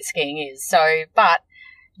intermediate skiing is. So, but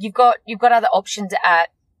you've got other options at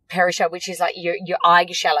Perisher, which is like your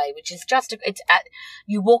Eiger Chalet, which is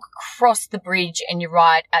you walk across the bridge and you're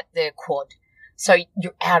right at the quad. So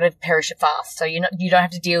you're out of Perisher fast. So you don't have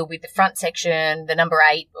to deal with the front section, the number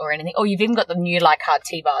 8 or anything. Or you've even got the new Leichhardt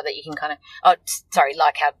T-bar that you can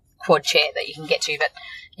Leichhardt quad chair that you can get to, but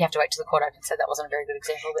you have to wait till the quad opens, so that wasn't a very good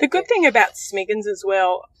example. The good thing about Smiggins as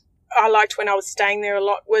well, I liked when I was staying there a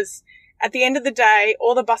lot, was at the end of the day,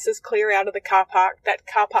 all the buses clear out of the car park. That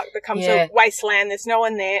car park becomes a wasteland. There's no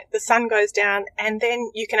one there. The sun goes down, and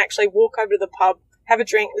then you can actually walk over to the pub, have a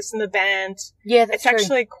drink, listen to the band. Yeah, that's true. It's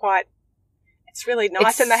actually it's really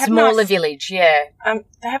nice. It's and they have smaller village, yeah.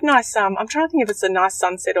 They have nice, I'm trying to think if it's a nice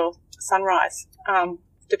sunset or sunrise.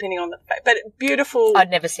 Depending on but beautiful. I'd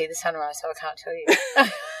never see the sunrise, so I can't tell you.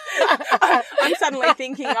 I'm suddenly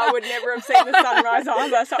thinking I would never have seen the sunrise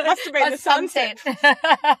either, so it must have been the sunset.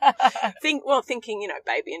 Thinking,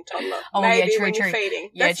 baby and toddler. Oh, maybe true, when true. you're feeding.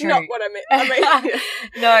 Yeah, that's true. not what I meant.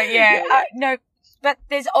 No, yeah. No, but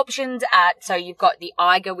there's options so you've got the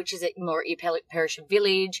Eiger, which is more at your Perisher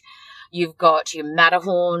village. You've got your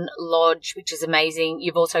Matterhorn Lodge, which is amazing.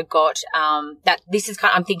 You've also got this is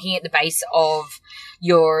I'm thinking at the base of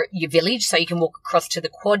your village, so you can walk across to the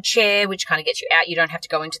quad chair, which kind of gets you out. You don't have to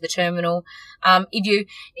go into the terminal. If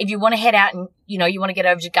you want to head out and you want to get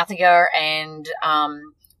over to Guthiga and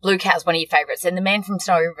Blue Cow is one of your favourites, and the Man from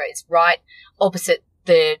Snowy River is right opposite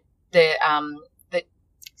the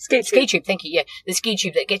ski tube, thank you. Yeah, the ski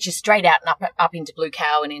tube that gets you straight out and up into Blue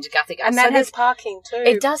Cow and into Guthiga. And that has parking too.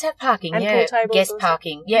 It does have parking, and yeah. pool tables Guest also.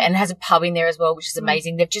 parking, yeah, and it has a pub in there as well, which is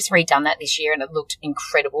amazing. They've just redone that this year and it looked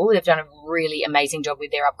incredible. They've done a really amazing job with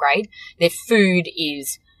their upgrade. Their food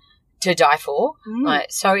is to die for.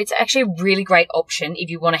 So it's actually a really great option if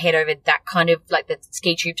you want to head over that kind of like the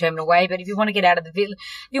ski tube terminal way. But if you want to get out of the village,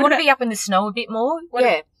 if you want to be up in the snow a bit more,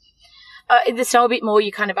 in the snow a bit more, you're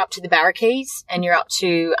kind of up to the Barrakees and you're up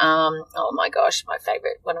to, oh my gosh, one of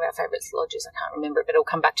our favourite lodges. I can't remember it, but it'll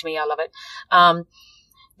come back to me. I love it.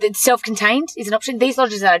 self-contained is an option. These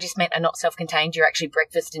lodges that I just meant are not self-contained. You're actually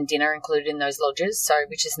breakfast and dinner included in those lodges, so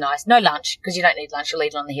which is nice. No lunch, because you don't need lunch. You'll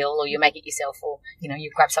eat it on the hill, or you make it yourself, or,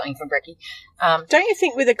 you grab something from brekkie. Don't you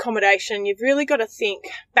think with accommodation, you've really got to think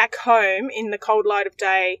back home in the cold light of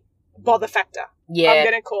day, bother factor? Yeah. I'm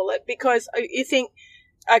going to call it, because you think,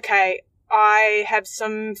 okay, I have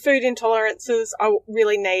some food intolerances. I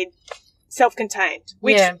really need self-contained,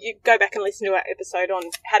 which you go back and listen to our episode on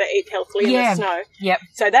how to eat healthily in the snow. Yep.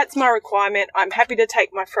 So that's my requirement. I'm happy to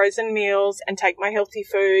take my frozen meals and take my healthy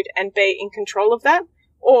food and be in control of that.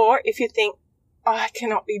 Or if you think, I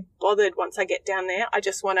cannot be bothered once I get down there, I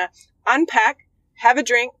just want to unpack, have a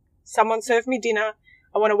drink, someone serve me dinner.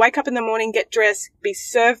 I want to wake up in the morning, get dressed, be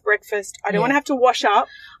served breakfast. I don't want to have to wash up.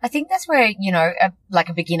 I think that's where, like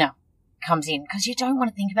a beginner comes in, because you don't want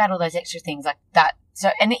to think about all those extra things like that. So,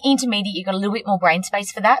 and the intermediate, you've got a little bit more brain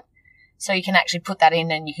space for that. So you can actually put that in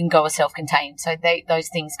and you can go a self-contained. So those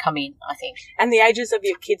things come in, I think. And the ages of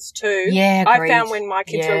your kids too. Yeah, agreed. I found when my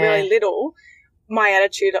kids were really little, my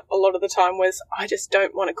attitude a lot of the time was, I just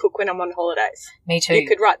don't want to cook when I'm on holidays. Me too. You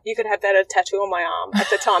could have that a tattoo on my arm at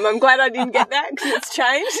the time. I'm glad I didn't get that, because it's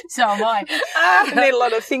changed. So am I. I need a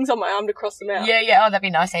lot of things on my arm to cross them out. Yeah. Oh, that'd be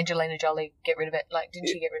nice. Angelina Jolie, get rid of it. Like, didn't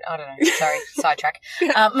she get rid of it? I don't know. Sorry, sidetrack.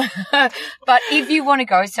 But if you want to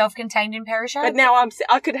go self-contained in Perisher. But now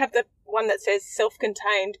I could have the one that says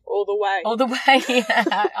self-contained all the way. All the way.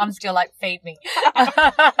 I'm still like, feed me.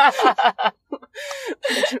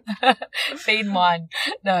 Feed mine.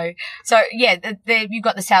 No. So, yeah, you've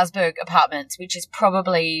got the Salzburg Apartments, which is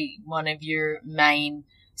probably one of your main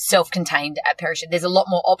self-contained at Perisher. There's a lot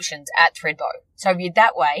more options at Thredbo. So if you're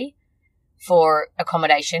that way for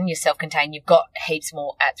accommodation, you're self-contained, you've got heaps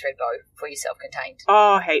more at Thredbo for your self-contained.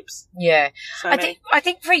 Oh, heaps. Yeah. So I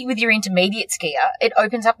think with your intermediate skier, it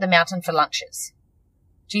opens up the mountain for lunches.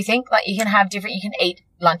 Do you think? Like, you can eat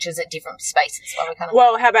lunches at different spaces.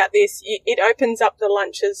 Well, how about this? It opens up the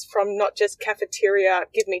lunches from not just cafeteria,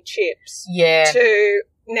 give me chips. Yeah. To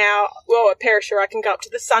now, at Perisher, I can go up to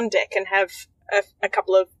the sun deck and have a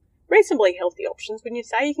couple of reasonably healthy options, wouldn't you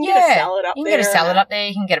say? You can get a salad up there. You can get a salad up there.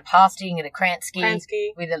 You can get a pasta. You can get a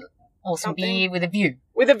Kransky. With an awesome Something. beer with a view.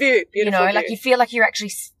 With a view. Beautiful view. Like you feel like you're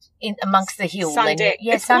actually in amongst the hill. Sun deck.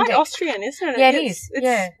 It's quite deck. Austrian, isn't it? Yeah, it is.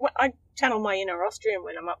 I channel my inner Austrian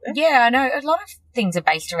when I'm up there. Yeah, I know. A lot of things are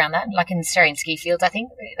based around that, like in the Styrian ski fields. I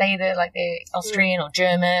think they're Austrian or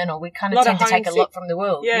German, or we kind of tend to take a lot from the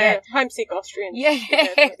world. Yeah, homesick Austrians. Yeah,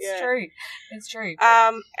 it's true. It's true.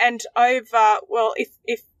 And over,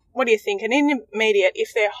 if what do you think? An intermediate,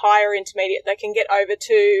 if they're higher intermediate, they can get over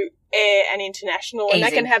to Air and International, and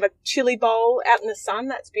they can have a chili bowl out in the sun.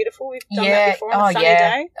 That's beautiful. We've done that before on a sunny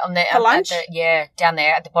day. For lunch? Down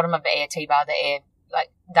there at the bottom of the Air T-bar, the Air,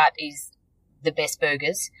 like, that is the best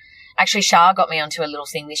burgers. Actually, Shah got me onto a little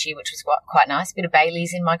thing this year, which was quite nice. A bit of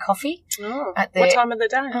Bailey's in my coffee. Oh, what time of the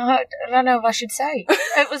day? I don't know if I should say.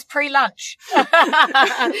 It was pre-lunch.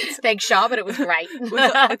 Thanks, Shah, but it was great.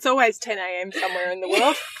 It's always 10 a.m. somewhere in the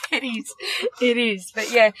world. It is. But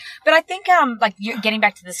yeah. But I think, getting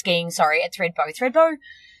back to the skiing, at Thredbo.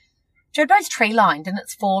 Thredbo's tree-lined and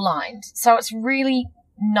it's four-lined. So it's really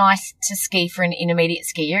nice to ski for an intermediate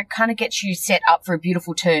skier. It kind of gets you set up for a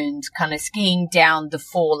beautiful turn, kind of skiing down the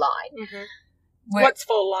four line. Mm-hmm. What's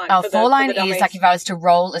four line? Four line is like if I was to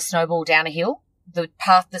roll a snowball down a hill, the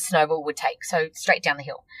path the snowball would take, so straight down the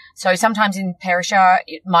hill. So sometimes in Perisher,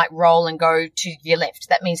 it might roll and go to your left.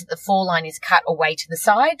 That means that the four line is cut away to the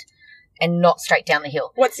side and not straight down the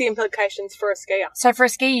hill. What's the implications for a skier? So for a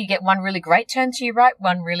skier, you get one really great turn to your right,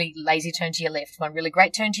 one really lazy turn to your left, one really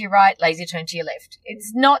great turn to your right, lazy turn to your left.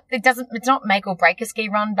 It's not make or break a ski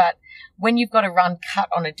run, but when you've got a run cut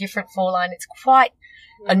on a different four line, it's quite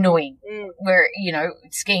annoying. Where,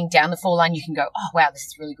 skiing down the four line, you can go, oh wow, this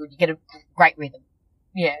is really good. You get a great rhythm.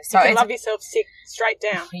 Yeah. So you can love yourself sick straight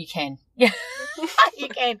down. You can. Yeah. You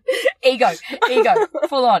can. Ego,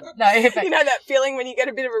 full on. No, but, you know that feeling when you get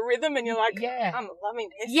a bit of a rrhythm and you're like, I'm loving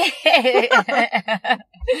this. Yeah.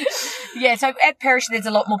 Yeah, so at Perisher there's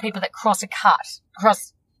a lot more people that crisscross,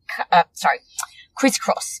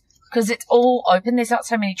 because it's all open. There's not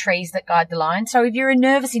so many trees that guide the line. So if you're a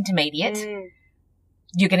nervous intermediate,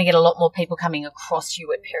 you're going to get a lot more people coming across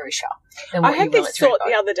you at Perisher than what you will at Thredbo. I had this thought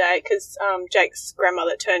the other day because Jake's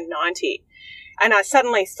grandmother turned 90, and I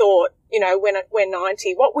suddenly thought, when we're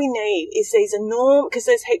 90, what we need is these enormous, because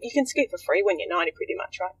you can ski for free when you're 90 pretty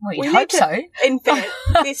much, right? Well, you'd hope so. Invent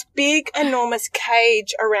this big, enormous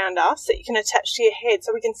cage around us that you can attach to your head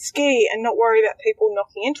so we can ski and not worry about people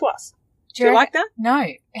knocking into us. Do you like that? No.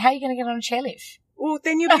 How are you going to get on a chairlift? Well,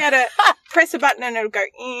 then you'll be able to press a button and it'll go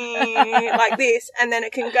like this, and then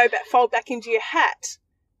it can fold back into your hat.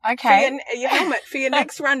 Okay. For your helmet for your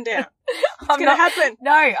next rundown. It's I'm going to not- happen.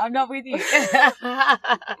 No, I'm not with you.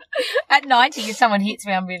 At 90, if someone hits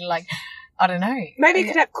me, I'm really like, I don't know. Maybe you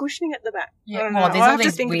could have cushioning at the back. I Yeah, don't well, know. there's I'll all have to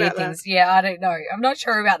these think weird about that. things. Yeah, I don't know. I'm not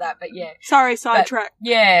sure about that, but yeah. Sorry, sidetrack.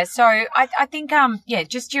 Yeah, so I think,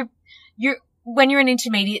 just your when you're an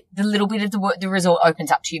intermediate, the little bit of the resort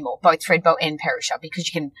opens up to you more, both Thredbo and Perisher, because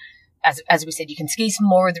you can, as we said, you can ski some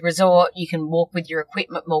more of the resort, you can walk with your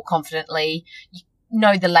equipment more confidently, you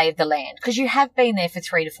know the lay of the land, because you have been there for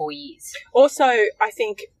 3 to 4 years. Also, I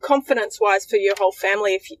think confidence-wise for your whole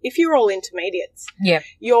family, if you're all intermediates, Yeah.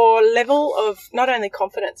 your level of not only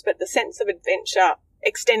confidence but the sense of adventure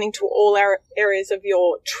extending to all areas of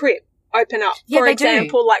your trip open up. Yeah, For they do.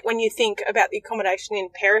 example, like when you think about the accommodation in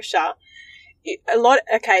Perisher,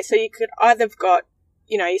 so you could either have got,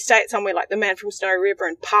 you stay at somewhere like the Man from Snow River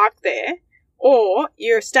and park there, or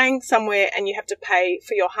you're staying somewhere and you have to pay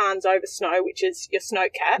for your Hans over Snow, which is your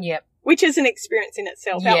snowcat, Yep. which is an experience in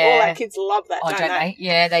itself. All Yeah. our kids love that, Oh, don't don't they? they?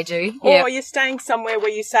 Yeah, they do. Or Yeah. you're staying somewhere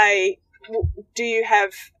where you say, do you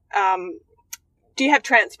have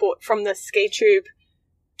transport from the ski tube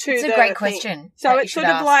to It's the a great thing? question. So that you it's should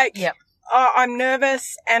sort of ask. like, Yep. I'm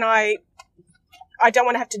nervous and I don't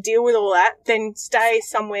want to have to deal with all that. Then stay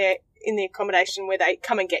somewhere in the accommodation where they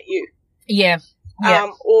come and get you. Yeah.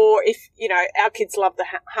 Yeah. Or if, our kids love the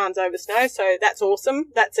Hans over Snow, so that's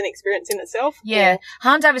awesome. That's an experience in itself. Yeah.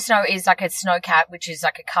 Hans over Snow is like a snowcat, which is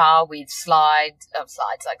like a car with slides,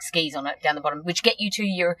 like skis on it down the bottom, which get you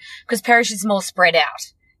to because Perisher is more spread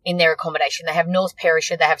out in their accommodation. They have North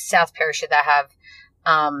Perisher, they have South Perisher, they have,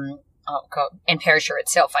 and Perisher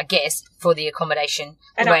itself, I guess, for the accommodation,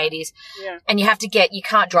 the way it is. Yeah. And you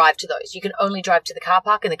can't drive to those. You can only drive to the car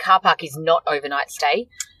park, and the car park is not overnight stay.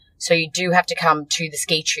 So you do have to come to the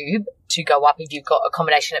ski tube to go up if you've got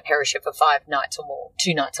accommodation at Perisher for 5 nights or more,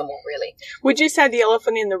 2 nights or more, really. Would you say the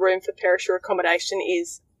elephant in the room for Perisher accommodation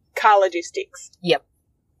is car logistics? Yep.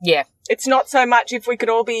 Yeah. It's not so much if we could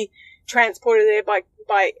all be transported there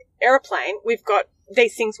by aeroplane,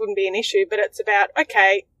 these things wouldn't be an issue, but it's about,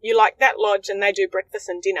 okay, you like that lodge and they do breakfast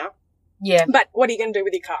and dinner, Yeah. but what are you going to do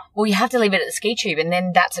with your car? Well, you have to leave it at the ski tube, and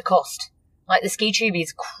then that's a cost. Like, the ski tube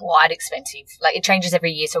is quite expensive. Like, it changes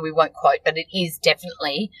every year, so we won't quote, but it is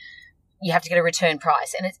definitely, you have to get a return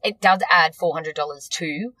price, and it does add $400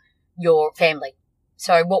 to your family.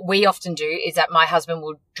 So what we often do is that my husband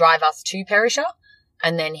will drive us to Perisher,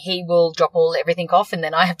 and then he will drop everything off, and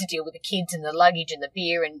then I have to deal with the kids and the luggage and the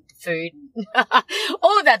beer and the food and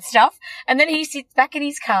all of that stuff. And then he sits back in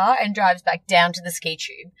his car and drives back down to the ski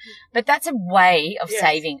tube. But that's a way of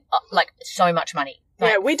saving, so much money.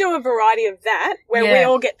 Yeah, we do a variety of that where we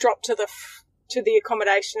all get dropped to the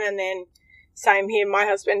accommodation, and then same here. My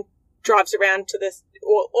husband drives around to this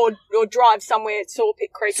or drives somewhere at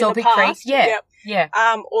Sawpit Creek in the past. Yeah.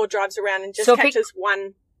 Or drives around and just catches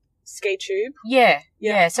one ski tube.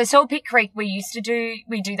 Yeah. So Sawpit Creek, we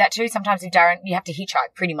do that too. Sometimes with Darren, you have to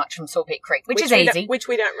hitchhike pretty much from Sawpit Creek, which is easy. Which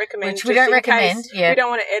we don't recommend. Which we don't recommend. Yeah. We don't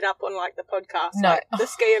want to end up on the podcast. No. Like the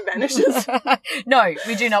skier vanishes. No,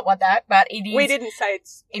 we do not want that, but it is. We didn't say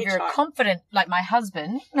it's if hitchhike. you're confident, like my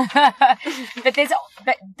husband, but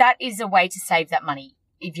that is a way to save that money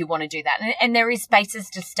if you want to do that. And there is spaces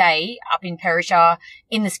to stay up in Perisher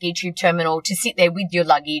in the ski tube terminal to sit there with your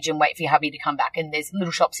luggage and wait for your hubby to come back. And there's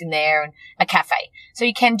little shops in there and a cafe. So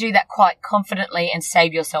you can do that quite confidently and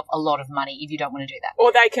save yourself a lot of money if you don't want to do that.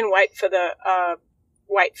 Or they can wait for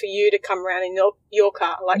for you to come around in your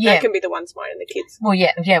car. They can be the ones minding the kids. Well,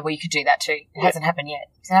 yeah, well, you could do that too. It hasn't happened yet.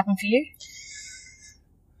 Has it happened for you?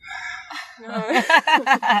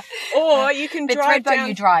 No. Or you can drive Thredbo down.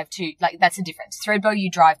 you drive to, that's the difference. Thredbo you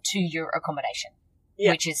drive to your accommodation,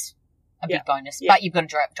 which is a big bonus. Yeah. But you've got to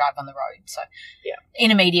drive on the road. So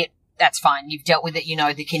intermediate, that's fine. You've dealt with it. You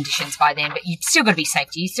know the conditions by then, but you've still got to be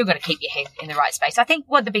safety. You've still got to keep your head in the right space. I think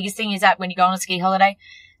what the biggest thing is that when you go on a ski holiday,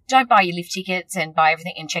 don't buy your lift tickets and buy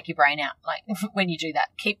everything and check your brain out. When you do that,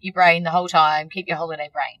 keep your brain the whole time. Keep your holiday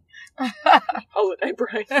brain. Holiday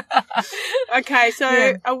brain. Okay,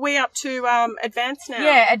 so are we up to advanced now?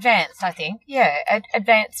 Yeah, advanced, I think. Yeah,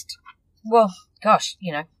 advanced. Well, gosh,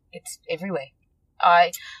 it's everywhere.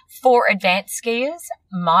 For advanced skiers,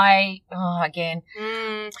 again.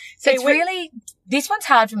 So it's really, this one's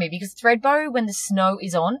hard for me because Thredbo, when the snow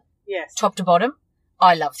is on, top to bottom,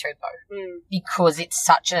 I love Thredbo because it's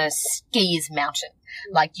such a skier's mountain.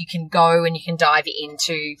 You can go and you can dive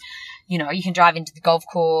into, you can drive into the golf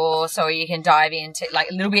course or you can dive into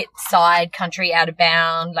a little bit side country out of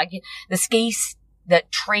bound. The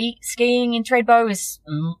tree skiing in Thredbo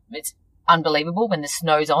it's unbelievable when the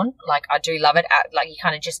snow's on. I do love it. You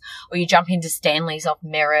kind of or you jump into Stanley's off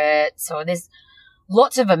Merritts, or there's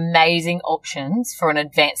lots of amazing options for an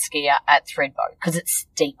advanced skier at Thredbo because it's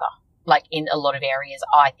steeper, like in a lot of areas,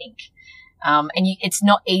 I think. It's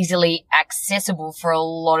not easily accessible for a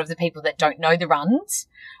lot of the people that don't know the runs,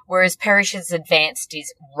 whereas Perish's advanced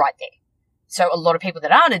is right there. So a lot of people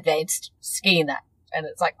that aren't advanced ski in that. And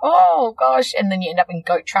it's like, oh gosh. And then you end up in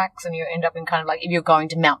goat tracks and you end up in kind of like, if you're going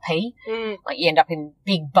to Mount P, like you end up in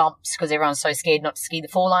big bumps because everyone's so scared not to ski the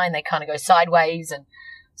four line. They kind of go sideways. And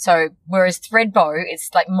so, whereas Thredbo, it's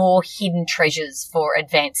like more hidden treasures for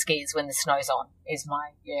advanced skiers when the snow's on is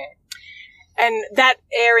And that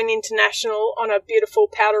Erin International on a beautiful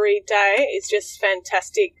powdery day is just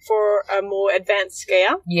fantastic for a more advanced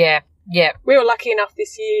skier. Yeah. Yeah. We were lucky enough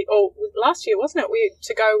this year, or last year, wasn't it,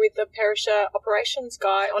 to go with the Perisher operations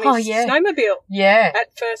guy on his snowmobile. Yeah.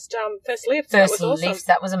 At first lift. First that was awesome. lift,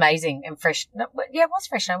 that was amazing. And fresh. No, yeah, it was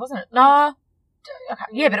fresh snow, wasn't it? No. Okay.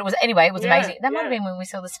 Yeah, but it was amazing. That might have been when we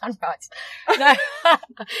saw the sunrise. No,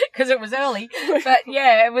 because it was early. But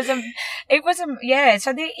yeah, it was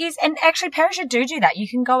So there is, and actually Perisher do that. You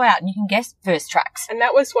can go out and you can guess first tracks. And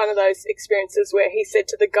that was one of those experiences where he said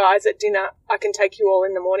to the guys at dinner, I can take you all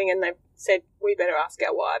in the morning, and they said, we better ask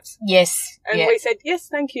our wives. Yes. And we said, yes,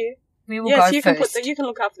 thank you. We will go you first. You can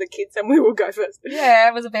look after the kids and we will go first. Yeah,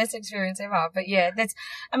 it was the best experience ever. But yeah,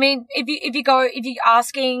 if you're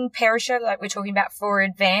asking Perisher, like we're talking about for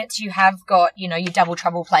advance, you have got, your Double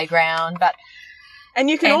Trouble playground, and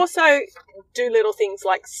you can also do little things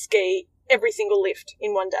like ski every single lift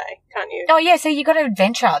in one day, can't you? Oh yeah, so you got to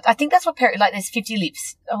adventure. I think that's what there's 50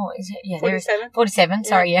 lifts. Oh, is it? Yeah, 47. 47.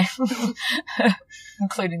 Sorry, yeah.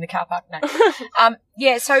 Including the car park.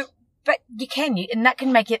 No. But you can, and that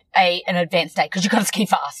can make it an advanced day because you've got to ski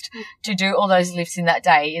fast to do all those lifts in that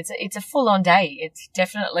day. It's a full-on day. It's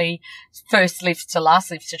definitely first lift to last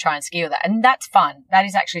lift to try and ski all that. And that's fun. That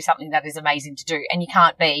is actually something that is amazing to do. And you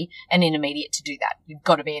can't be an intermediate to do that. You've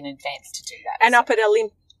got to be an advanced to do that. And up at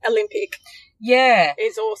Olympic. Yeah.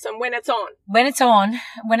 Is awesome when it's on. When it's on.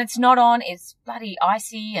 When it's not on, it's bloody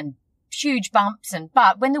icy and huge bumps.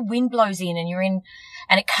 But when the wind blows in and you're in,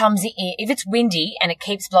 and it comes in, if it's windy and it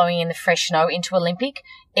keeps blowing in the fresh snow into Olympic,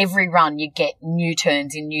 every run you get new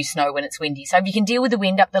turns in new snow when it's windy. So if you can deal with the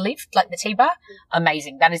wind up the lift, like the T-bar,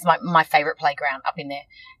 amazing. That is my favourite playground up in there.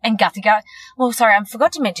 And Guthiga, I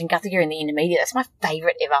forgot to mention Guthiga in the intermediate. That's my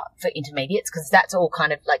favourite ever for intermediates because that's all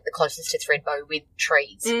kind of like the closest to Thredbo with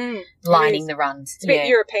trees lining the runs. It's a bit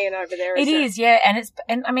European over there, isn't it? It is, yeah.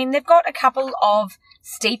 And I mean, they've got a couple of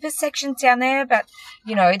steeper sections down there, but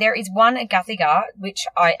there is one at Guthiga which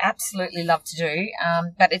I absolutely love to do,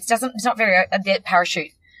 but it's not very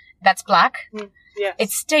parachute. That's black. Yeah.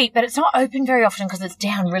 It's steep, but it's not open very often because it's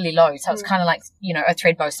down really low. So it's kind of like, a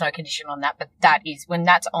Thredbo snow condition on that. But that is, when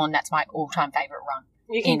that's on, that's my all-time favourite run.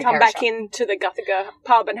 You can come back into the Guthiga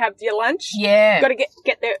pub and have your lunch. Yeah. You've got to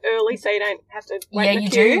get there early so you don't have to wait in the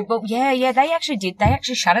queue. Yeah, you do. Well, yeah, they actually did. They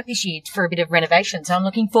actually shut it this year for a bit of renovation. So I'm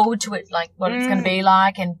looking forward to it, like what it's going to be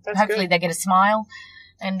like, and hopefully they get a smile.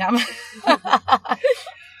 And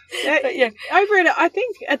But yeah, over at, I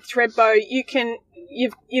think at Thredbo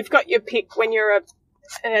you've got your pick when you're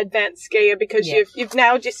an advanced skier because you've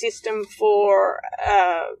nailed your system for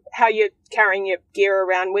how you're carrying your gear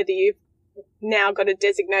around, whether you've now got a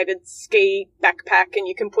designated ski backpack and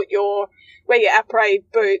you can wear your après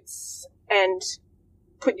boots and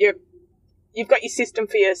you've got your system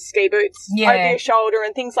for your ski boots over your shoulder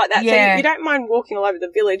and things like that. So you don't mind walking all over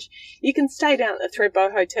the village. You can stay down at the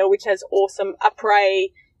Thredbo Hotel, which has awesome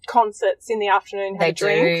après concerts in the afternoon. Have a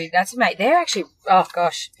drink. They do. That's mate. They're actually. Oh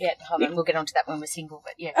gosh. Yeah. Hold on. We'll get onto that when we're single.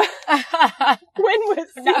 But yeah. When we're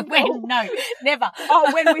single. No, never.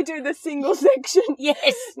 When we do the single section.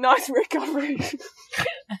 Yes. Nice recovery.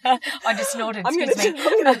 I just snorted. I'm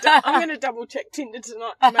going to double check Tinder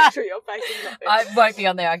tonight to make sure your face is not there. I won't be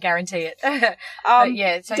on there. I guarantee it. But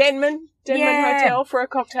yeah. So Denman Hotel for a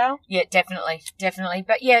cocktail. Yeah, definitely.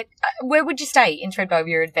 But yeah, where would you stay in Thredbo if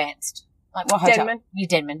you're advanced? Like what hotel? Denman. You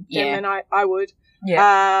Denman, yeah. Denman, I would.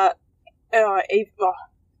 Yeah. If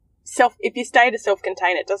you stay to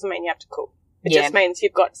self-contain, it doesn't mean you have to cook. It just means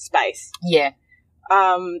you've got space. Yeah.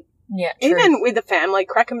 Yeah. True. Even with a family,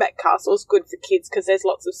 Crackenback Castle is good for kids because there's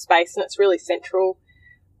lots of space and it's really central.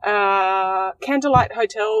 Candlelight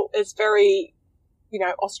Hotel is very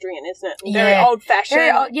Austrian, isn't it? Very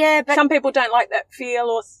old-fashioned. But some people don't like that feel,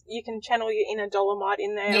 or you can channel your inner Dolomite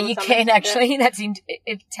in there. Yeah, you can actually. That's in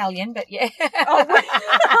Italian, but yeah.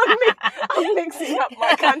 I'm mixing up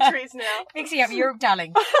my countries now. Mixing up Europe,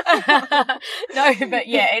 darling. No, but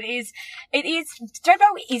yeah, it is.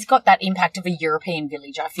 Thredbo has got that impact of a European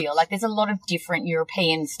village, I feel. Like there's a lot of different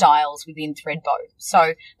European styles within Thredbo.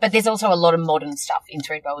 So, but there's also a lot of modern stuff in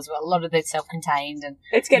Thredbo as well. A lot of the self-contained and.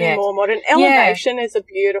 It's getting more modern. Elevation is a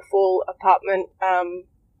beautiful apartment,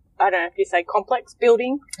 I don't know if you say complex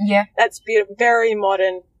building. Yeah. That's beautiful, very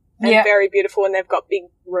modern and very beautiful, and they've got big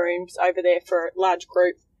rooms over there for a large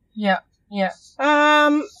group. Yeah, yeah.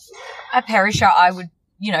 At Perisher, I would,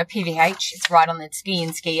 PVH, it's right on the ski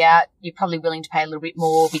in, ski out. You're probably willing to pay a little bit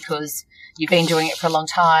more because you've been doing it for a long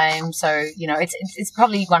time. So, it's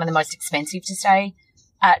probably one of the most expensive to stay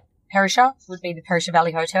at Perisher, would be the Perisher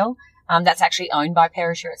Valley Hotel. That's actually owned by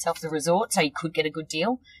Perisher itself, the resort, so you could get a good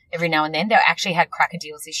deal every now and then. They actually had cracker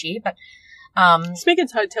deals this year, but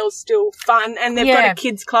Smiggin's Hotel's still fun, and they've got a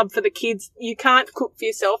kids club for the kids. You can't cook for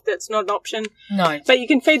yourself; that's not an option. No, but you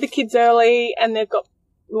can feed the kids early, and they've got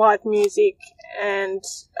live music, and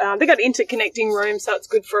they've got interconnecting rooms, so it's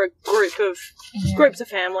good for a groups of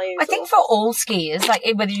families. I think for all skiers, like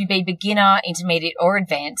whether you be beginner, intermediate, or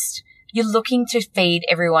advanced. You're looking to feed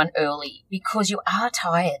everyone early because you are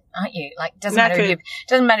tired, aren't you? Like, doesn't matter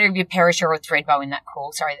if you're Perisher or Thredbo in that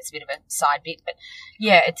call. Sorry, that's a bit of a side bit, but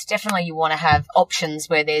yeah, it's definitely you want to have options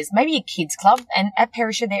where there's maybe a kids club, and at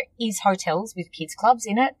Perisher there is hotels with kids clubs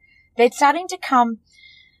in it. They're starting to come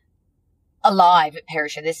alive at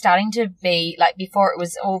Perisher. They're starting to be like before. It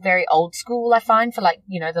was all very old school. I find for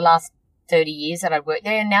the last 30 years that I've worked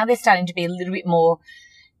there, and now they're starting to be a little bit more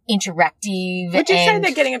interactive. Would you say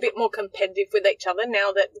they're getting a bit more competitive with each other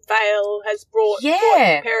now that Vale has brought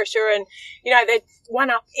Perisher, and they're one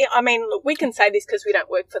up? I mean, look, we can say this because we don't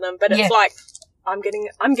work for them, but it's like I'm getting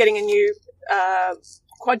a new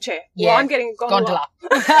quad chair. Yeah, well, I'm getting a gondola.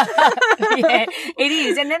 Yeah, it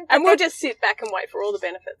is, and we'll just sit back and wait for all the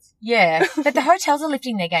benefits. Yeah, but the hotels are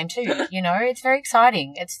lifting their game too. It's very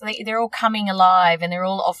exciting. They're all coming alive, and they're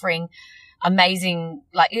all offering amazing,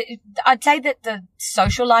 I'd say that the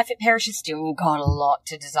social life at Perisher still got a lot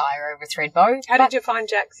to desire over Thredbo. How did you find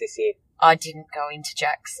Jack's this year? I didn't go into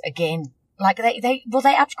Jack's again. Like they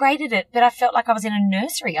upgraded it, but I felt like I was in a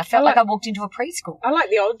nursery. I felt like I walked into a preschool. I like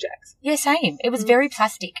the old Jack's. Yeah, same. It was very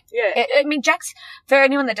plastic. Yeah. Jack's, for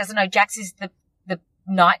anyone that doesn't know, Jack's is the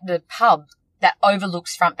pub that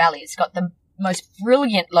overlooks Front Valley. It's got the most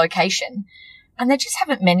brilliant location, and they just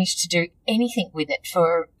haven't managed to do anything with it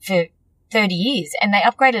for 30 years, and they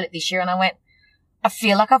upgraded it this year, and I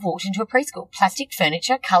feel like I've walked into a preschool. Plastic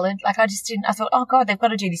furniture, coloured, I thought, oh God, they've got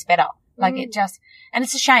to do this better. And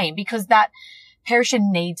it's a shame because that Perisher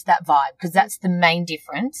needs that vibe, because that's the main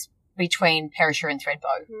difference between Perisher and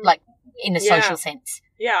Thredbo, in a social sense.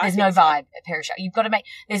 Yeah. There's no vibe at Perisher. You've got to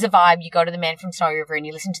there's a vibe. You go to the Man from Snowy River and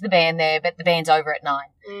you listen to the band there, but the band's over at 9.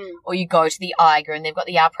 Or you go to the Eiger and they've got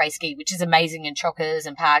the Après Ski, which is amazing, and Chockers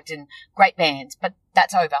and Packed and great bands, but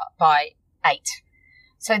that's over by 8.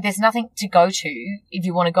 So there's nothing to go to if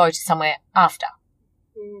you want to go to somewhere after,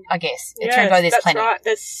 I guess. At Thredbo there's plenty. Right.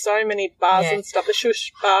 There's so many bars and stuff, the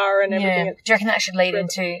Shush Bar and everything. Yeah. Do you reckon that should lead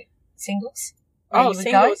into singles? Oh,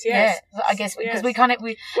 singles, yes. Yeah, I guess because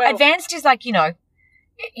advanced is like, you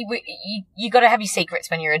got to have your secrets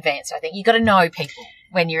when you're advanced, I think. You got to know people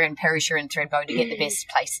when you're in Perisher and Thredbo to get the best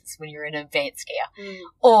places when you're an advanced skier.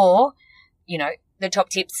 Or, the top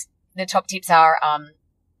tips are,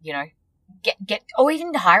 get or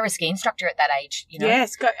even to hire a ski instructor at that age,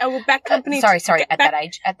 Yes, back company. At that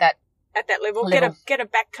age, at that level. Get a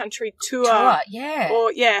backcountry tour. Yeah.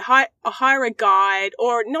 Or hire a guide,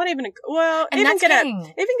 or not even even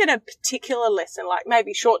get a particular lesson, like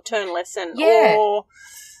maybe short-term lesson, or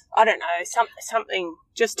I don't know, something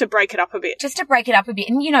just to break it up a bit.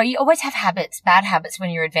 And you always have bad habits when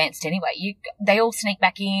you're advanced anyway. They all sneak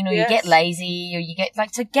back in, or you get lazy, or you get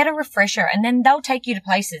so get a refresher, and then they'll take you to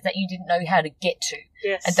places that you didn't know how to get to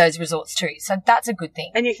at those resorts too. So that's a good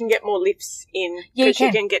thing. And you can get more lifts in, because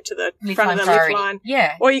you can get to the front of the lift line.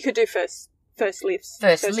 Yeah. Or you could do first lifts,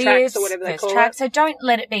 first tracks, or whatever they call it. So don't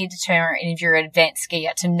let it be a deterrent if you're an advanced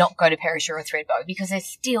skier to not go to Perisher or Thredbo, because there's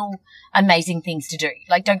still amazing things to do.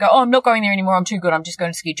 Don't go, I'm not going there anymore, I'm too good, I'm just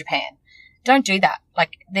going to ski Japan. Don't do that.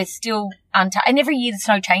 There's still and every year the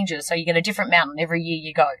snow changes, so you get a different mountain every year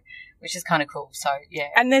you go, which is kind of cool. So, yeah.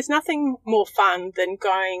 And there's nothing more fun than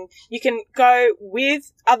going. You can go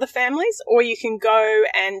with other families, or you can go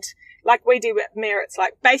and, like we do at Merritts,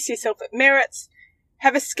 base yourself at Merritts,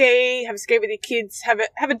 have a ski with your kids,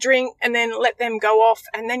 have a drink, and then let them go off,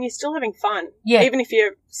 and then you're still having fun. Yeah. Even if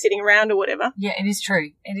you're sitting around or whatever. Yeah, it is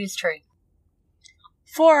true. It is true.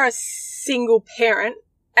 For a single parent,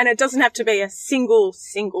 and it doesn't have to be a single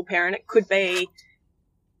parent, it could be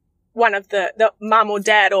one of the mum or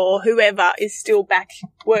dad or whoever is still back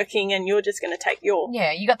working and you're just going to take your...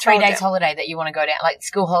 Yeah, you got 3 days holiday that you want to go down. Like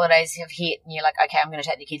school holidays have hit and you're like, okay, I'm going to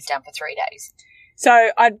take the kids down for 3 days.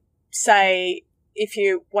 So I'd say if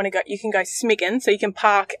you want to go, you can go Smiggin, so you can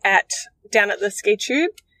park down at the ski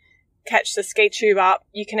tube, catch the ski tube up.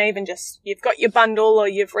 You can even you've got your bundle or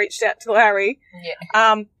you've reached out to Larry.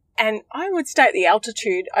 Yeah. And I would stay at the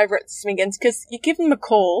altitude over at Smiggins because you give them a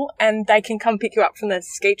call and they can come pick you up from the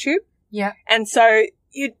ski tube. Yeah. And so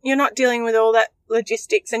you're not dealing with all that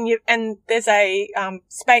logistics, and there's a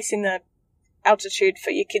space in the altitude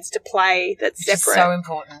for your kids to play that's separate. So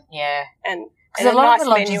important, yeah. And because a nice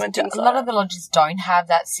menu and things a lot of the lodges don't have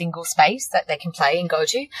that single space that they can play and go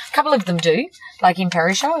to. A couple of them do, like in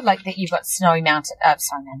Perisher, like that you've got Snowy Mountain, what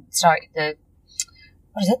is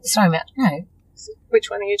it? The Snowy Mountain? No. Which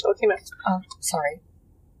one are you talking about? Oh, sorry.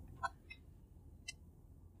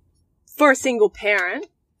 For a single parent,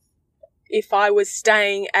 if I was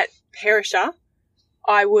staying at Perisher,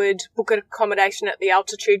 I would book an accommodation at the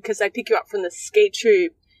altitude because they pick you up from the ski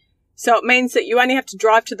tube. So it means that you only have to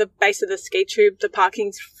drive to the base of the ski tube. The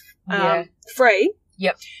parking's free.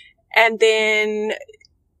 Yep. And then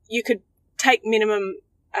you could take minimum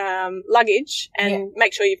luggage and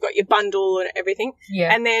make sure you've got your bundle and everything.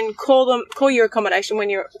 Yeah. And then call your accommodation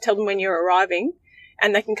tell them when you're arriving,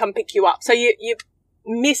 and they can come pick you up. So you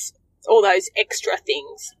miss all those extra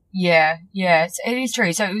things. Yeah, it is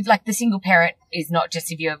true. So, like, the single parent is not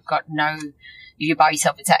just if you've got if you're by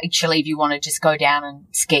yourself. It's actually if you want to just go down and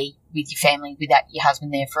ski with your family without your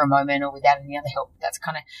husband there for a moment or without any other help. That's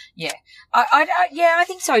kind of, yeah. I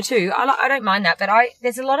think so too. I don't mind that, but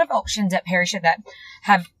there's a lot of options at Perisher that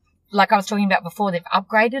have, like I was talking about before, they've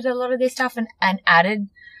upgraded a lot of their stuff and added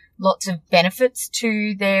lots of benefits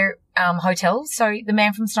to their hotels. So the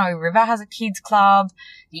Man from Snowy River has a kids club.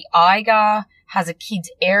 The Eiger has a kids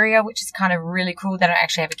area, which is kind of really cool. They don't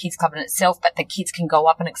actually have a kids club in itself, but the kids can go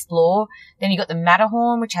up and explore. Then you got the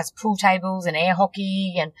Matterhorn, which has pool tables and air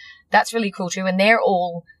hockey, and that's really cool too. And they're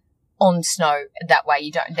all on snow that way.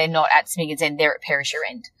 They're not at Smiggins End, they're at Perisher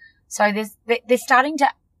End. So they're starting to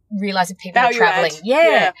realise that people are travelling.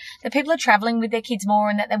 Yeah. That people are travelling with their kids more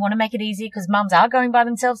and that they want to make it easy because mums are going by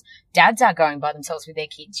themselves, dads are going by themselves with their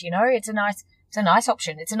kids. You know, it's a nice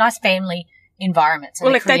option. It's a nice family environment. So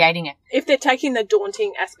they're creating it. If they're taking the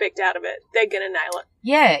daunting aspect out of it, they're going to nail it.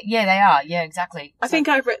 Yeah, they are. Yeah, exactly. I think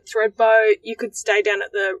over at Thredbo, you could stay down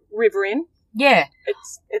at the River Inn. Yeah.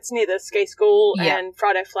 It's near the ski school and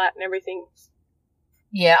Friday Flat and everything.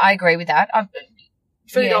 Yeah, I agree with that.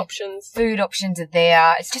 Food options are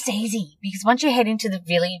there. It's just easy because once you head into the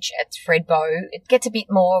village at Thredbo, it gets a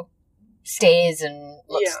bit more stairs and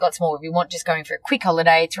lots more. If you want just going for a quick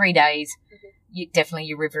holiday, 3 days, definitely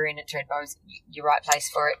your River Inn at Thredbo is your right place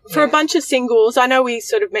for it. For a bunch of singles, I know we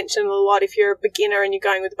sort of mentioned a lot if you're a beginner and you're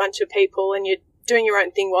going with a bunch of people and you're doing your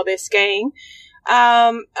own thing while they're skiing.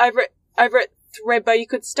 Over at Thredbo, you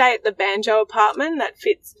could stay at the Banjo apartment that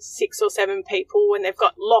fits 6 or 7 people, and they've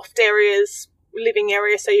got loft areas, living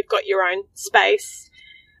area, so you've got your own space.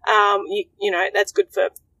 You know, that's good for,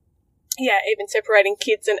 even separating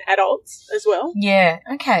kids and adults as well. Yeah,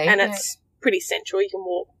 okay. And it's pretty central. You can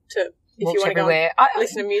walk to, if you want everywhere. to go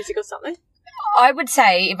listen to music or something. I would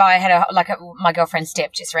say if I had my girlfriend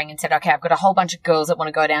Steph just rang and said, okay, I've got a whole bunch of girls that want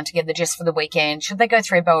to go down together just for the weekend. Should they go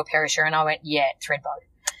Thredbo or Perisher? And I went, Thredbo.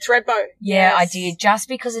 Thredbo. Yeah, yes. I did, just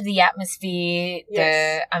because of the atmosphere.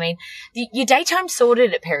 Yes. Your daytime's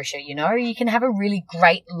sorted at Perisher, you know. You can have a really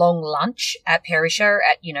great long lunch at Perisher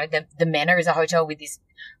at, you know, the Manor is a hotel with this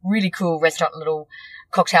really cool restaurant, little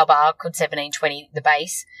cocktail bar called 1720, the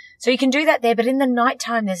base. So you can do that there, but in the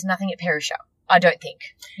nighttime there's nothing at Perisher, I don't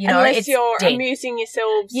think. You know, unless it's you're dead. Amusing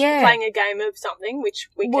yourselves playing a game of something, which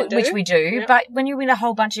we can do. Which we do, yep. But when you're with a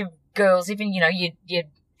whole bunch of girls, even, you know, you're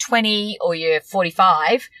 20 or you're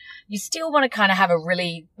 45, you still want to kind of have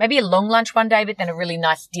maybe a long lunch one day, but then a really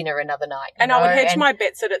nice dinner another night. And I would hedge my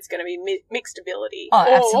bets that it's going to be mixed ability.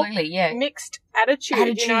 Oh, absolutely, yeah. Mixed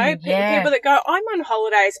attitude, you know. People that go, I'm on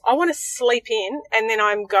holidays, I want to sleep in, and then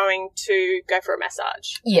I'm going to go for a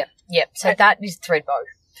massage. Yeah. So that is Thredbo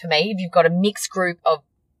for me. If you've got a mixed group of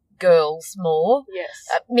girls more. Yes.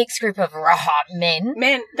 A mixed group of men.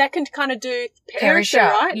 Men, that can kind of do Perisher, Perisher,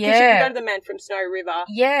 right? Because you yeah. can go to the Man from Snow River.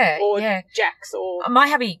 Yeah, Or yeah. Jack's or... My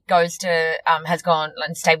hubby goes to, has gone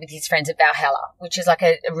and stayed with his friends at Valhalla, which is like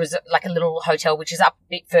a little hotel, which is up a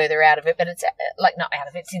bit further out of it, but it's not out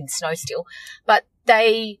of it, it's in snow still. But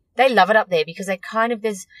they love it up there because they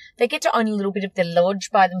they get to own a little bit of the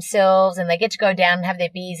lodge by themselves, and they get to go down and have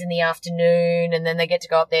their beers in the afternoon, and then they get to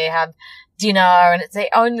go up there, have dinner, and it's their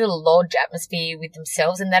own little lodge atmosphere with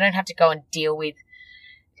themselves, and they don't have to go and deal with,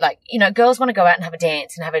 like, you know, girls want to go out and have a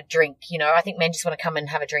dance and have a drink, you know. I think men just want to come and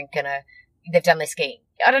have a drink and they've done their skiing.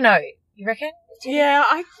 I don't know. You reckon? Yeah,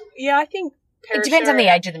 I think It depends on the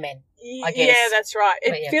age of the men, I guess. Yeah, that's right.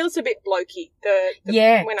 It Yeah. feels a bit blokey,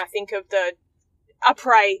 Yeah. when I think of the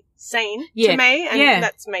après scene Yeah. to me, and Yeah.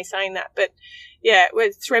 that's me saying that. But yeah,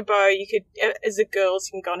 with Thredbo, you could, as a girls,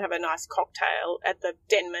 you can go and have a nice cocktail at the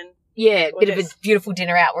Denman. Yeah, Or bit of a just- beautiful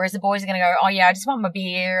dinner out, whereas the boys are going to go, oh yeah, I just want my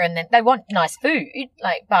beer, and then they want nice food,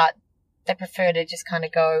 like, but they prefer to just kind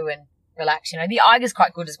of go and relax, you know. The Eiger's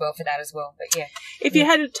quite good as well for that as well, but yeah. If you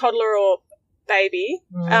had a toddler or baby,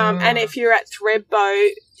 and if you're at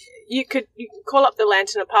Thredbo, you can call up the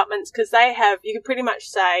Lantern Apartments, because you can pretty much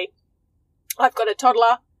say, I've got a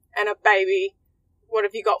toddler and a baby. What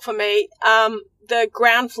have you got for me? The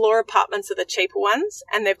ground floor apartments are the cheaper ones,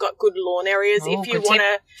 and they've got good lawn areas. Oh,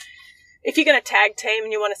 If you're going to tag team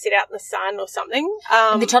and you want to sit out in the sun or something.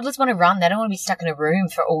 And the toddlers want to run. They don't want to be stuck in a room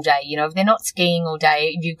for all day. You know, if they're not skiing all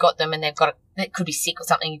day, you've got them and they could be sick or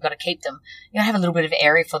something, you've got to keep them. You know, have a little bit of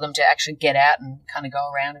area for them to actually get out and kind of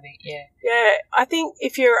go around a bit, yeah. Yeah, I think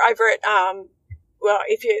if you're over at,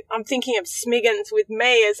 I'm thinking of Smiggins with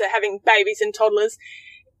me as having babies and toddlers,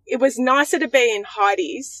 it was nicer to be in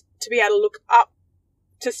Heidi's, to be able to look up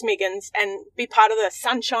to Smiggins and be part of the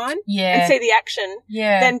sunshine and see the action,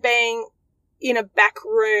 than being in a back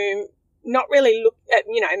room, not really look at,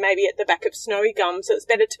 you know, maybe at the back of Snowy Gum. So it's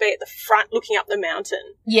better to be at the front looking up the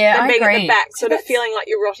mountain than being at the back, sort of feeling like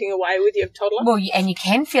you're rotting away with your toddler. Well, and you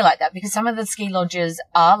can feel like that because some of the ski lodges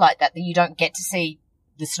are like that you don't get to see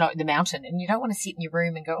the mountain, and you don't want to sit in your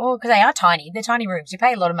room and go, oh, because they are tiny. They're tiny rooms. You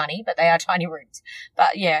pay a lot of money, but they are tiny rooms.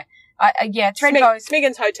 But yeah. Thredbo.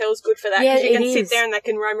 Smiggins Hotel's good for that. Yeah, because you can it sit is. there and they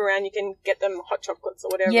can roam around. You can get them hot chocolates or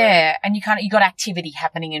whatever. Yeah, and you got activity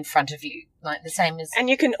happening in front of you, like the same as. And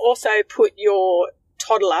you can also put your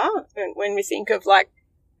toddler, when we think of like,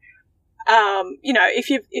 you know,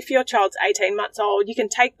 if your child's 18 months old, you can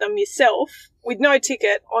take them yourself with no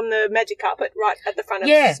ticket on the magic carpet right at the front of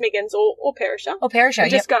Smiggins or Perisher. Or Perisher, and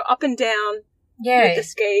just go up and down with the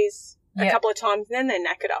skis a couple of times, and then they're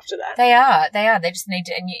knackered after that. They are. They just need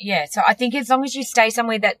to, so I think as long as you stay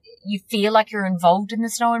somewhere that you feel like you're involved in the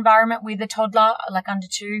snow environment with a toddler, like under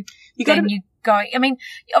 2, you go, I mean,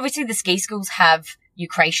 obviously the ski schools have your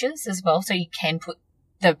creches as well, so you can put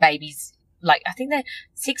the babies, like, I think they're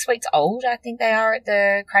 6 weeks old, I think they are at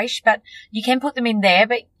the creche, but you can put them in there,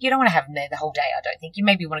 but you don't want to have them there the whole day, I don't think. You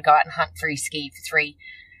maybe want to go out and hunt for your ski for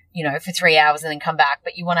 3 hours and then come back,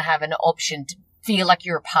 but you want to have an option to feel like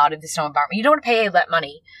you're a part of the snow environment. You don't want to pay all that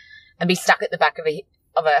money and be stuck at the back of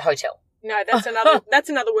a hotel. No, that's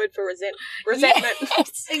another word for resentment.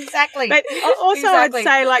 Yes, exactly. But also I'd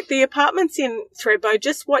say, like, the apartments in Thredbo,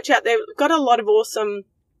 just watch out. They've got a lot of awesome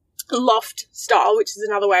loft style, which is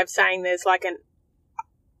another way of saying there's like an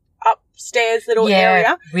upstairs little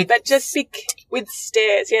area, but just be with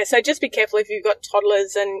stairs. Yeah, so just be careful if you've got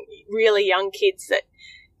toddlers and really young kids that,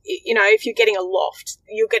 you know, if you're getting a loft,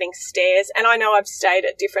 you're getting stairs. And I know I've stayed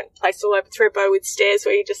at different places all over Thredbo with stairs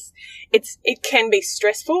where it can be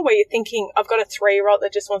stressful, where you're thinking, I've got a 3-year-old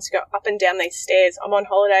that just wants to go up and down these stairs. I'm on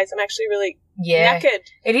holidays. I'm actually really knackered.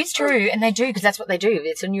 It is true. And they do, because that's what they do.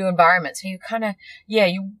 It's a new environment. So you kind of,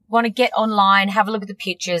 you want to get online, have a look at the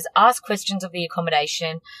pictures, ask questions of the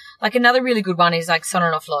accommodation. Like another really good one is like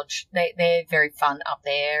Sonnonoff Lodge. They're very fun up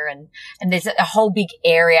there, and there's a whole big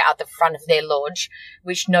area at the front of their lodge,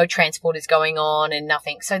 which no transport is going on and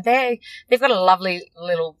nothing. So they've got a lovely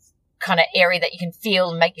little kind of area that you can feel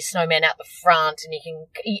and make your snowman out the front,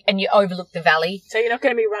 and you overlook the valley. So you're not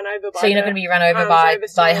going to be run over by. So you're not going to be run over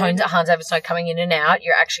by Hans Over Snow coming in and out.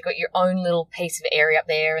 You're actually got your own little piece of area up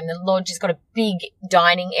there, and the lodge has got a big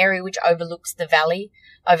dining area which overlooks the valley,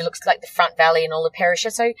 overlooks like the front valley and all the Perisher.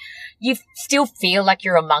 So you still feel like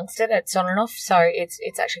you're amongst it at Sonnonoff. So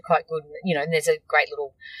it's actually quite good, you know. And there's a great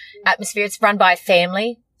little atmosphere. It's run by a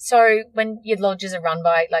family. So when your lodges are run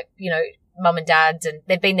by, like, you know, mum and dads, and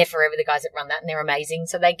they've been there forever, the guys that run that, and they're amazing.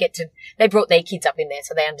 So they brought their kids up in there,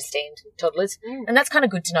 so they understand toddlers. And that's kind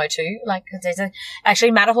of good to know too. Like, cause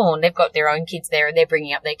actually Matterhorn, they've got their own kids there and they're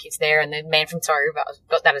bringing up their kids there, and the Man from Sorry River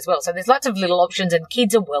got that as well. So there's lots of little options, and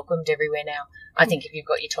kids are welcomed everywhere now. I think if you've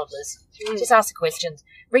got your toddlers, just ask the questions,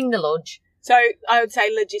 ring the lodge. So I would say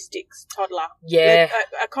logistics, toddler. Yeah.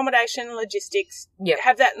 Accommodation, logistics. Yep.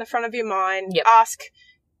 Have that in the front of your mind. Yep. Ask,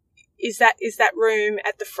 is that room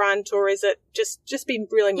at the front, or is it just be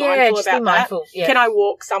really mindful just about be mindful. that? Yeah. Can I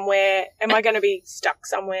walk somewhere? Am I going to be stuck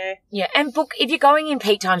somewhere? Yeah, and if you're going in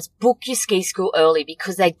peak times, book your ski school early,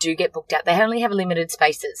 because they do get booked out. They only have limited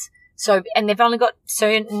spaces. So, and they've only got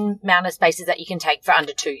certain amount of spaces that you can take for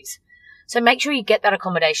under twos. So make sure you get that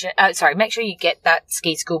make sure you get that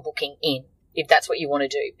ski school booking in, if that's what you want to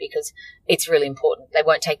do, because it's really important. They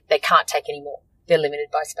can't take any more. They're limited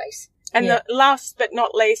by space. And the last but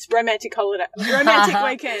not least, romantic weekend.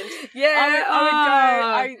 Yeah.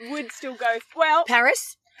 I would still go, well,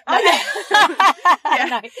 Paris? yeah.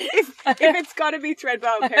 No. If it's got to be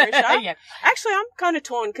Thredbo or Perisher. Yeah. Actually, I'm kind of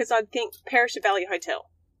torn, because I'd think Perisher Valley Hotel.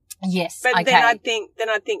 Yes. But okay. then I'd think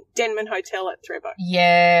Denman Hotel at Thredbo.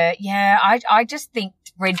 Yeah. I just think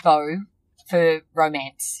Thredbo for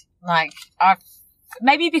romance. Like,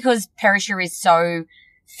 maybe because Perisher is so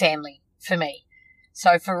family for me.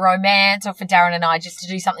 So for romance, or for Darren and I, just to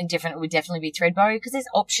do something different, it would definitely be Thredbo, because there's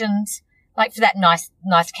options. Like for that nice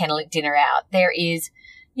candlelit dinner out, there is,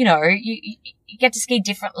 you get to ski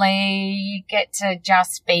differently. You get to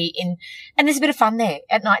just be in, and there's a bit of fun there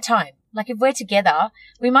at night time. Like if we're together,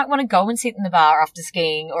 we might want to go and sit in the bar after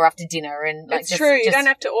skiing or after dinner, and it's true. You don't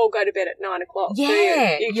have to all go to bed at 9 o'clock.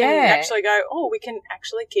 Yeah, you can actually go. Oh, we can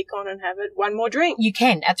actually kick on and have one more drink. You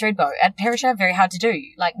can at Thredbo. At Perisher, very hard to do.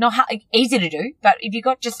 Like not easy to do, but if you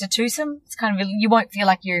got just a twosome, it's kind of you won't feel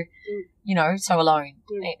like you're, so alone.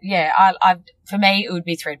 Yeah, I for me it would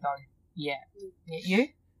be Thredbo. Yeah, you.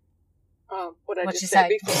 What I What'd just you said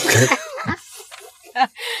say? before.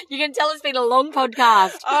 You can tell it's been a long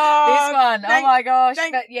podcast. This one. Oh my gosh.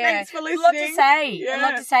 But yeah. Thanks for listening. A lot to say. Yeah. A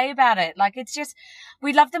lot to say about it. Like it's just,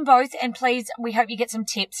 we love them both, and please, we hope you get some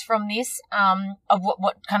tips from this, of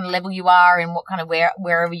what kind of level you are and what kind of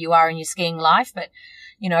wherever you are in your skiing life. But,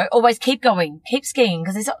 always keep going, keep skiing,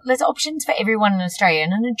 because there's options for everyone in Australia,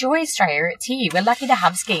 and enjoy Australia. It's here. We're lucky to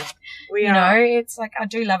have skiing. We are. It's like, I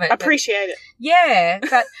do love it. Appreciate it. Yeah.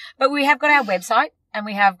 But we have got our website. And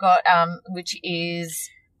we have got, which is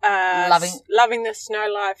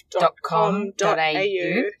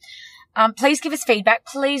lovingthesnowlife.com.au. Please give us feedback.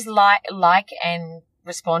 Please like and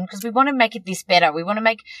respond, because we want to make it this better. We want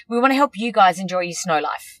to help you guys enjoy your snow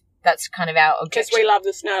life. That's kind of our objective. Because we love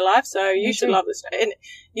the snow life, so you should love the snow. And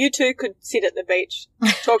you too could sit at the beach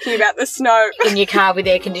talking about the snow. In your car with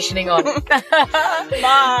air conditioning on.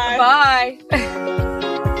 Bye. Bye.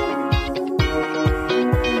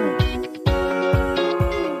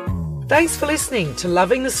 Thanks for listening to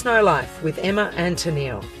Loving the Snow Life with Emma and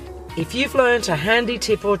Tennille. If you've learnt a handy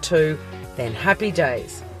tip or two, then happy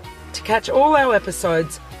days. To catch all our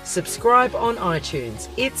episodes, subscribe on iTunes.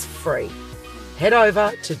 It's free. Head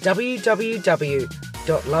over to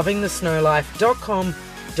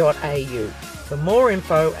www.lovingthesnowlife.com.au for more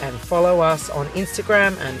info, and follow us on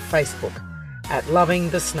Instagram and Facebook at Loving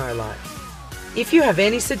the Snow Life. If you have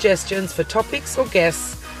any suggestions for topics or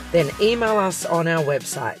guests, then email us on our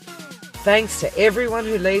website. Thanks to everyone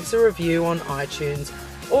who leaves a review on iTunes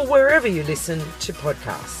or wherever you listen to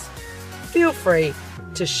podcasts. Feel free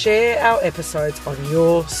to share our episodes on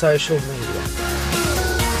your social media.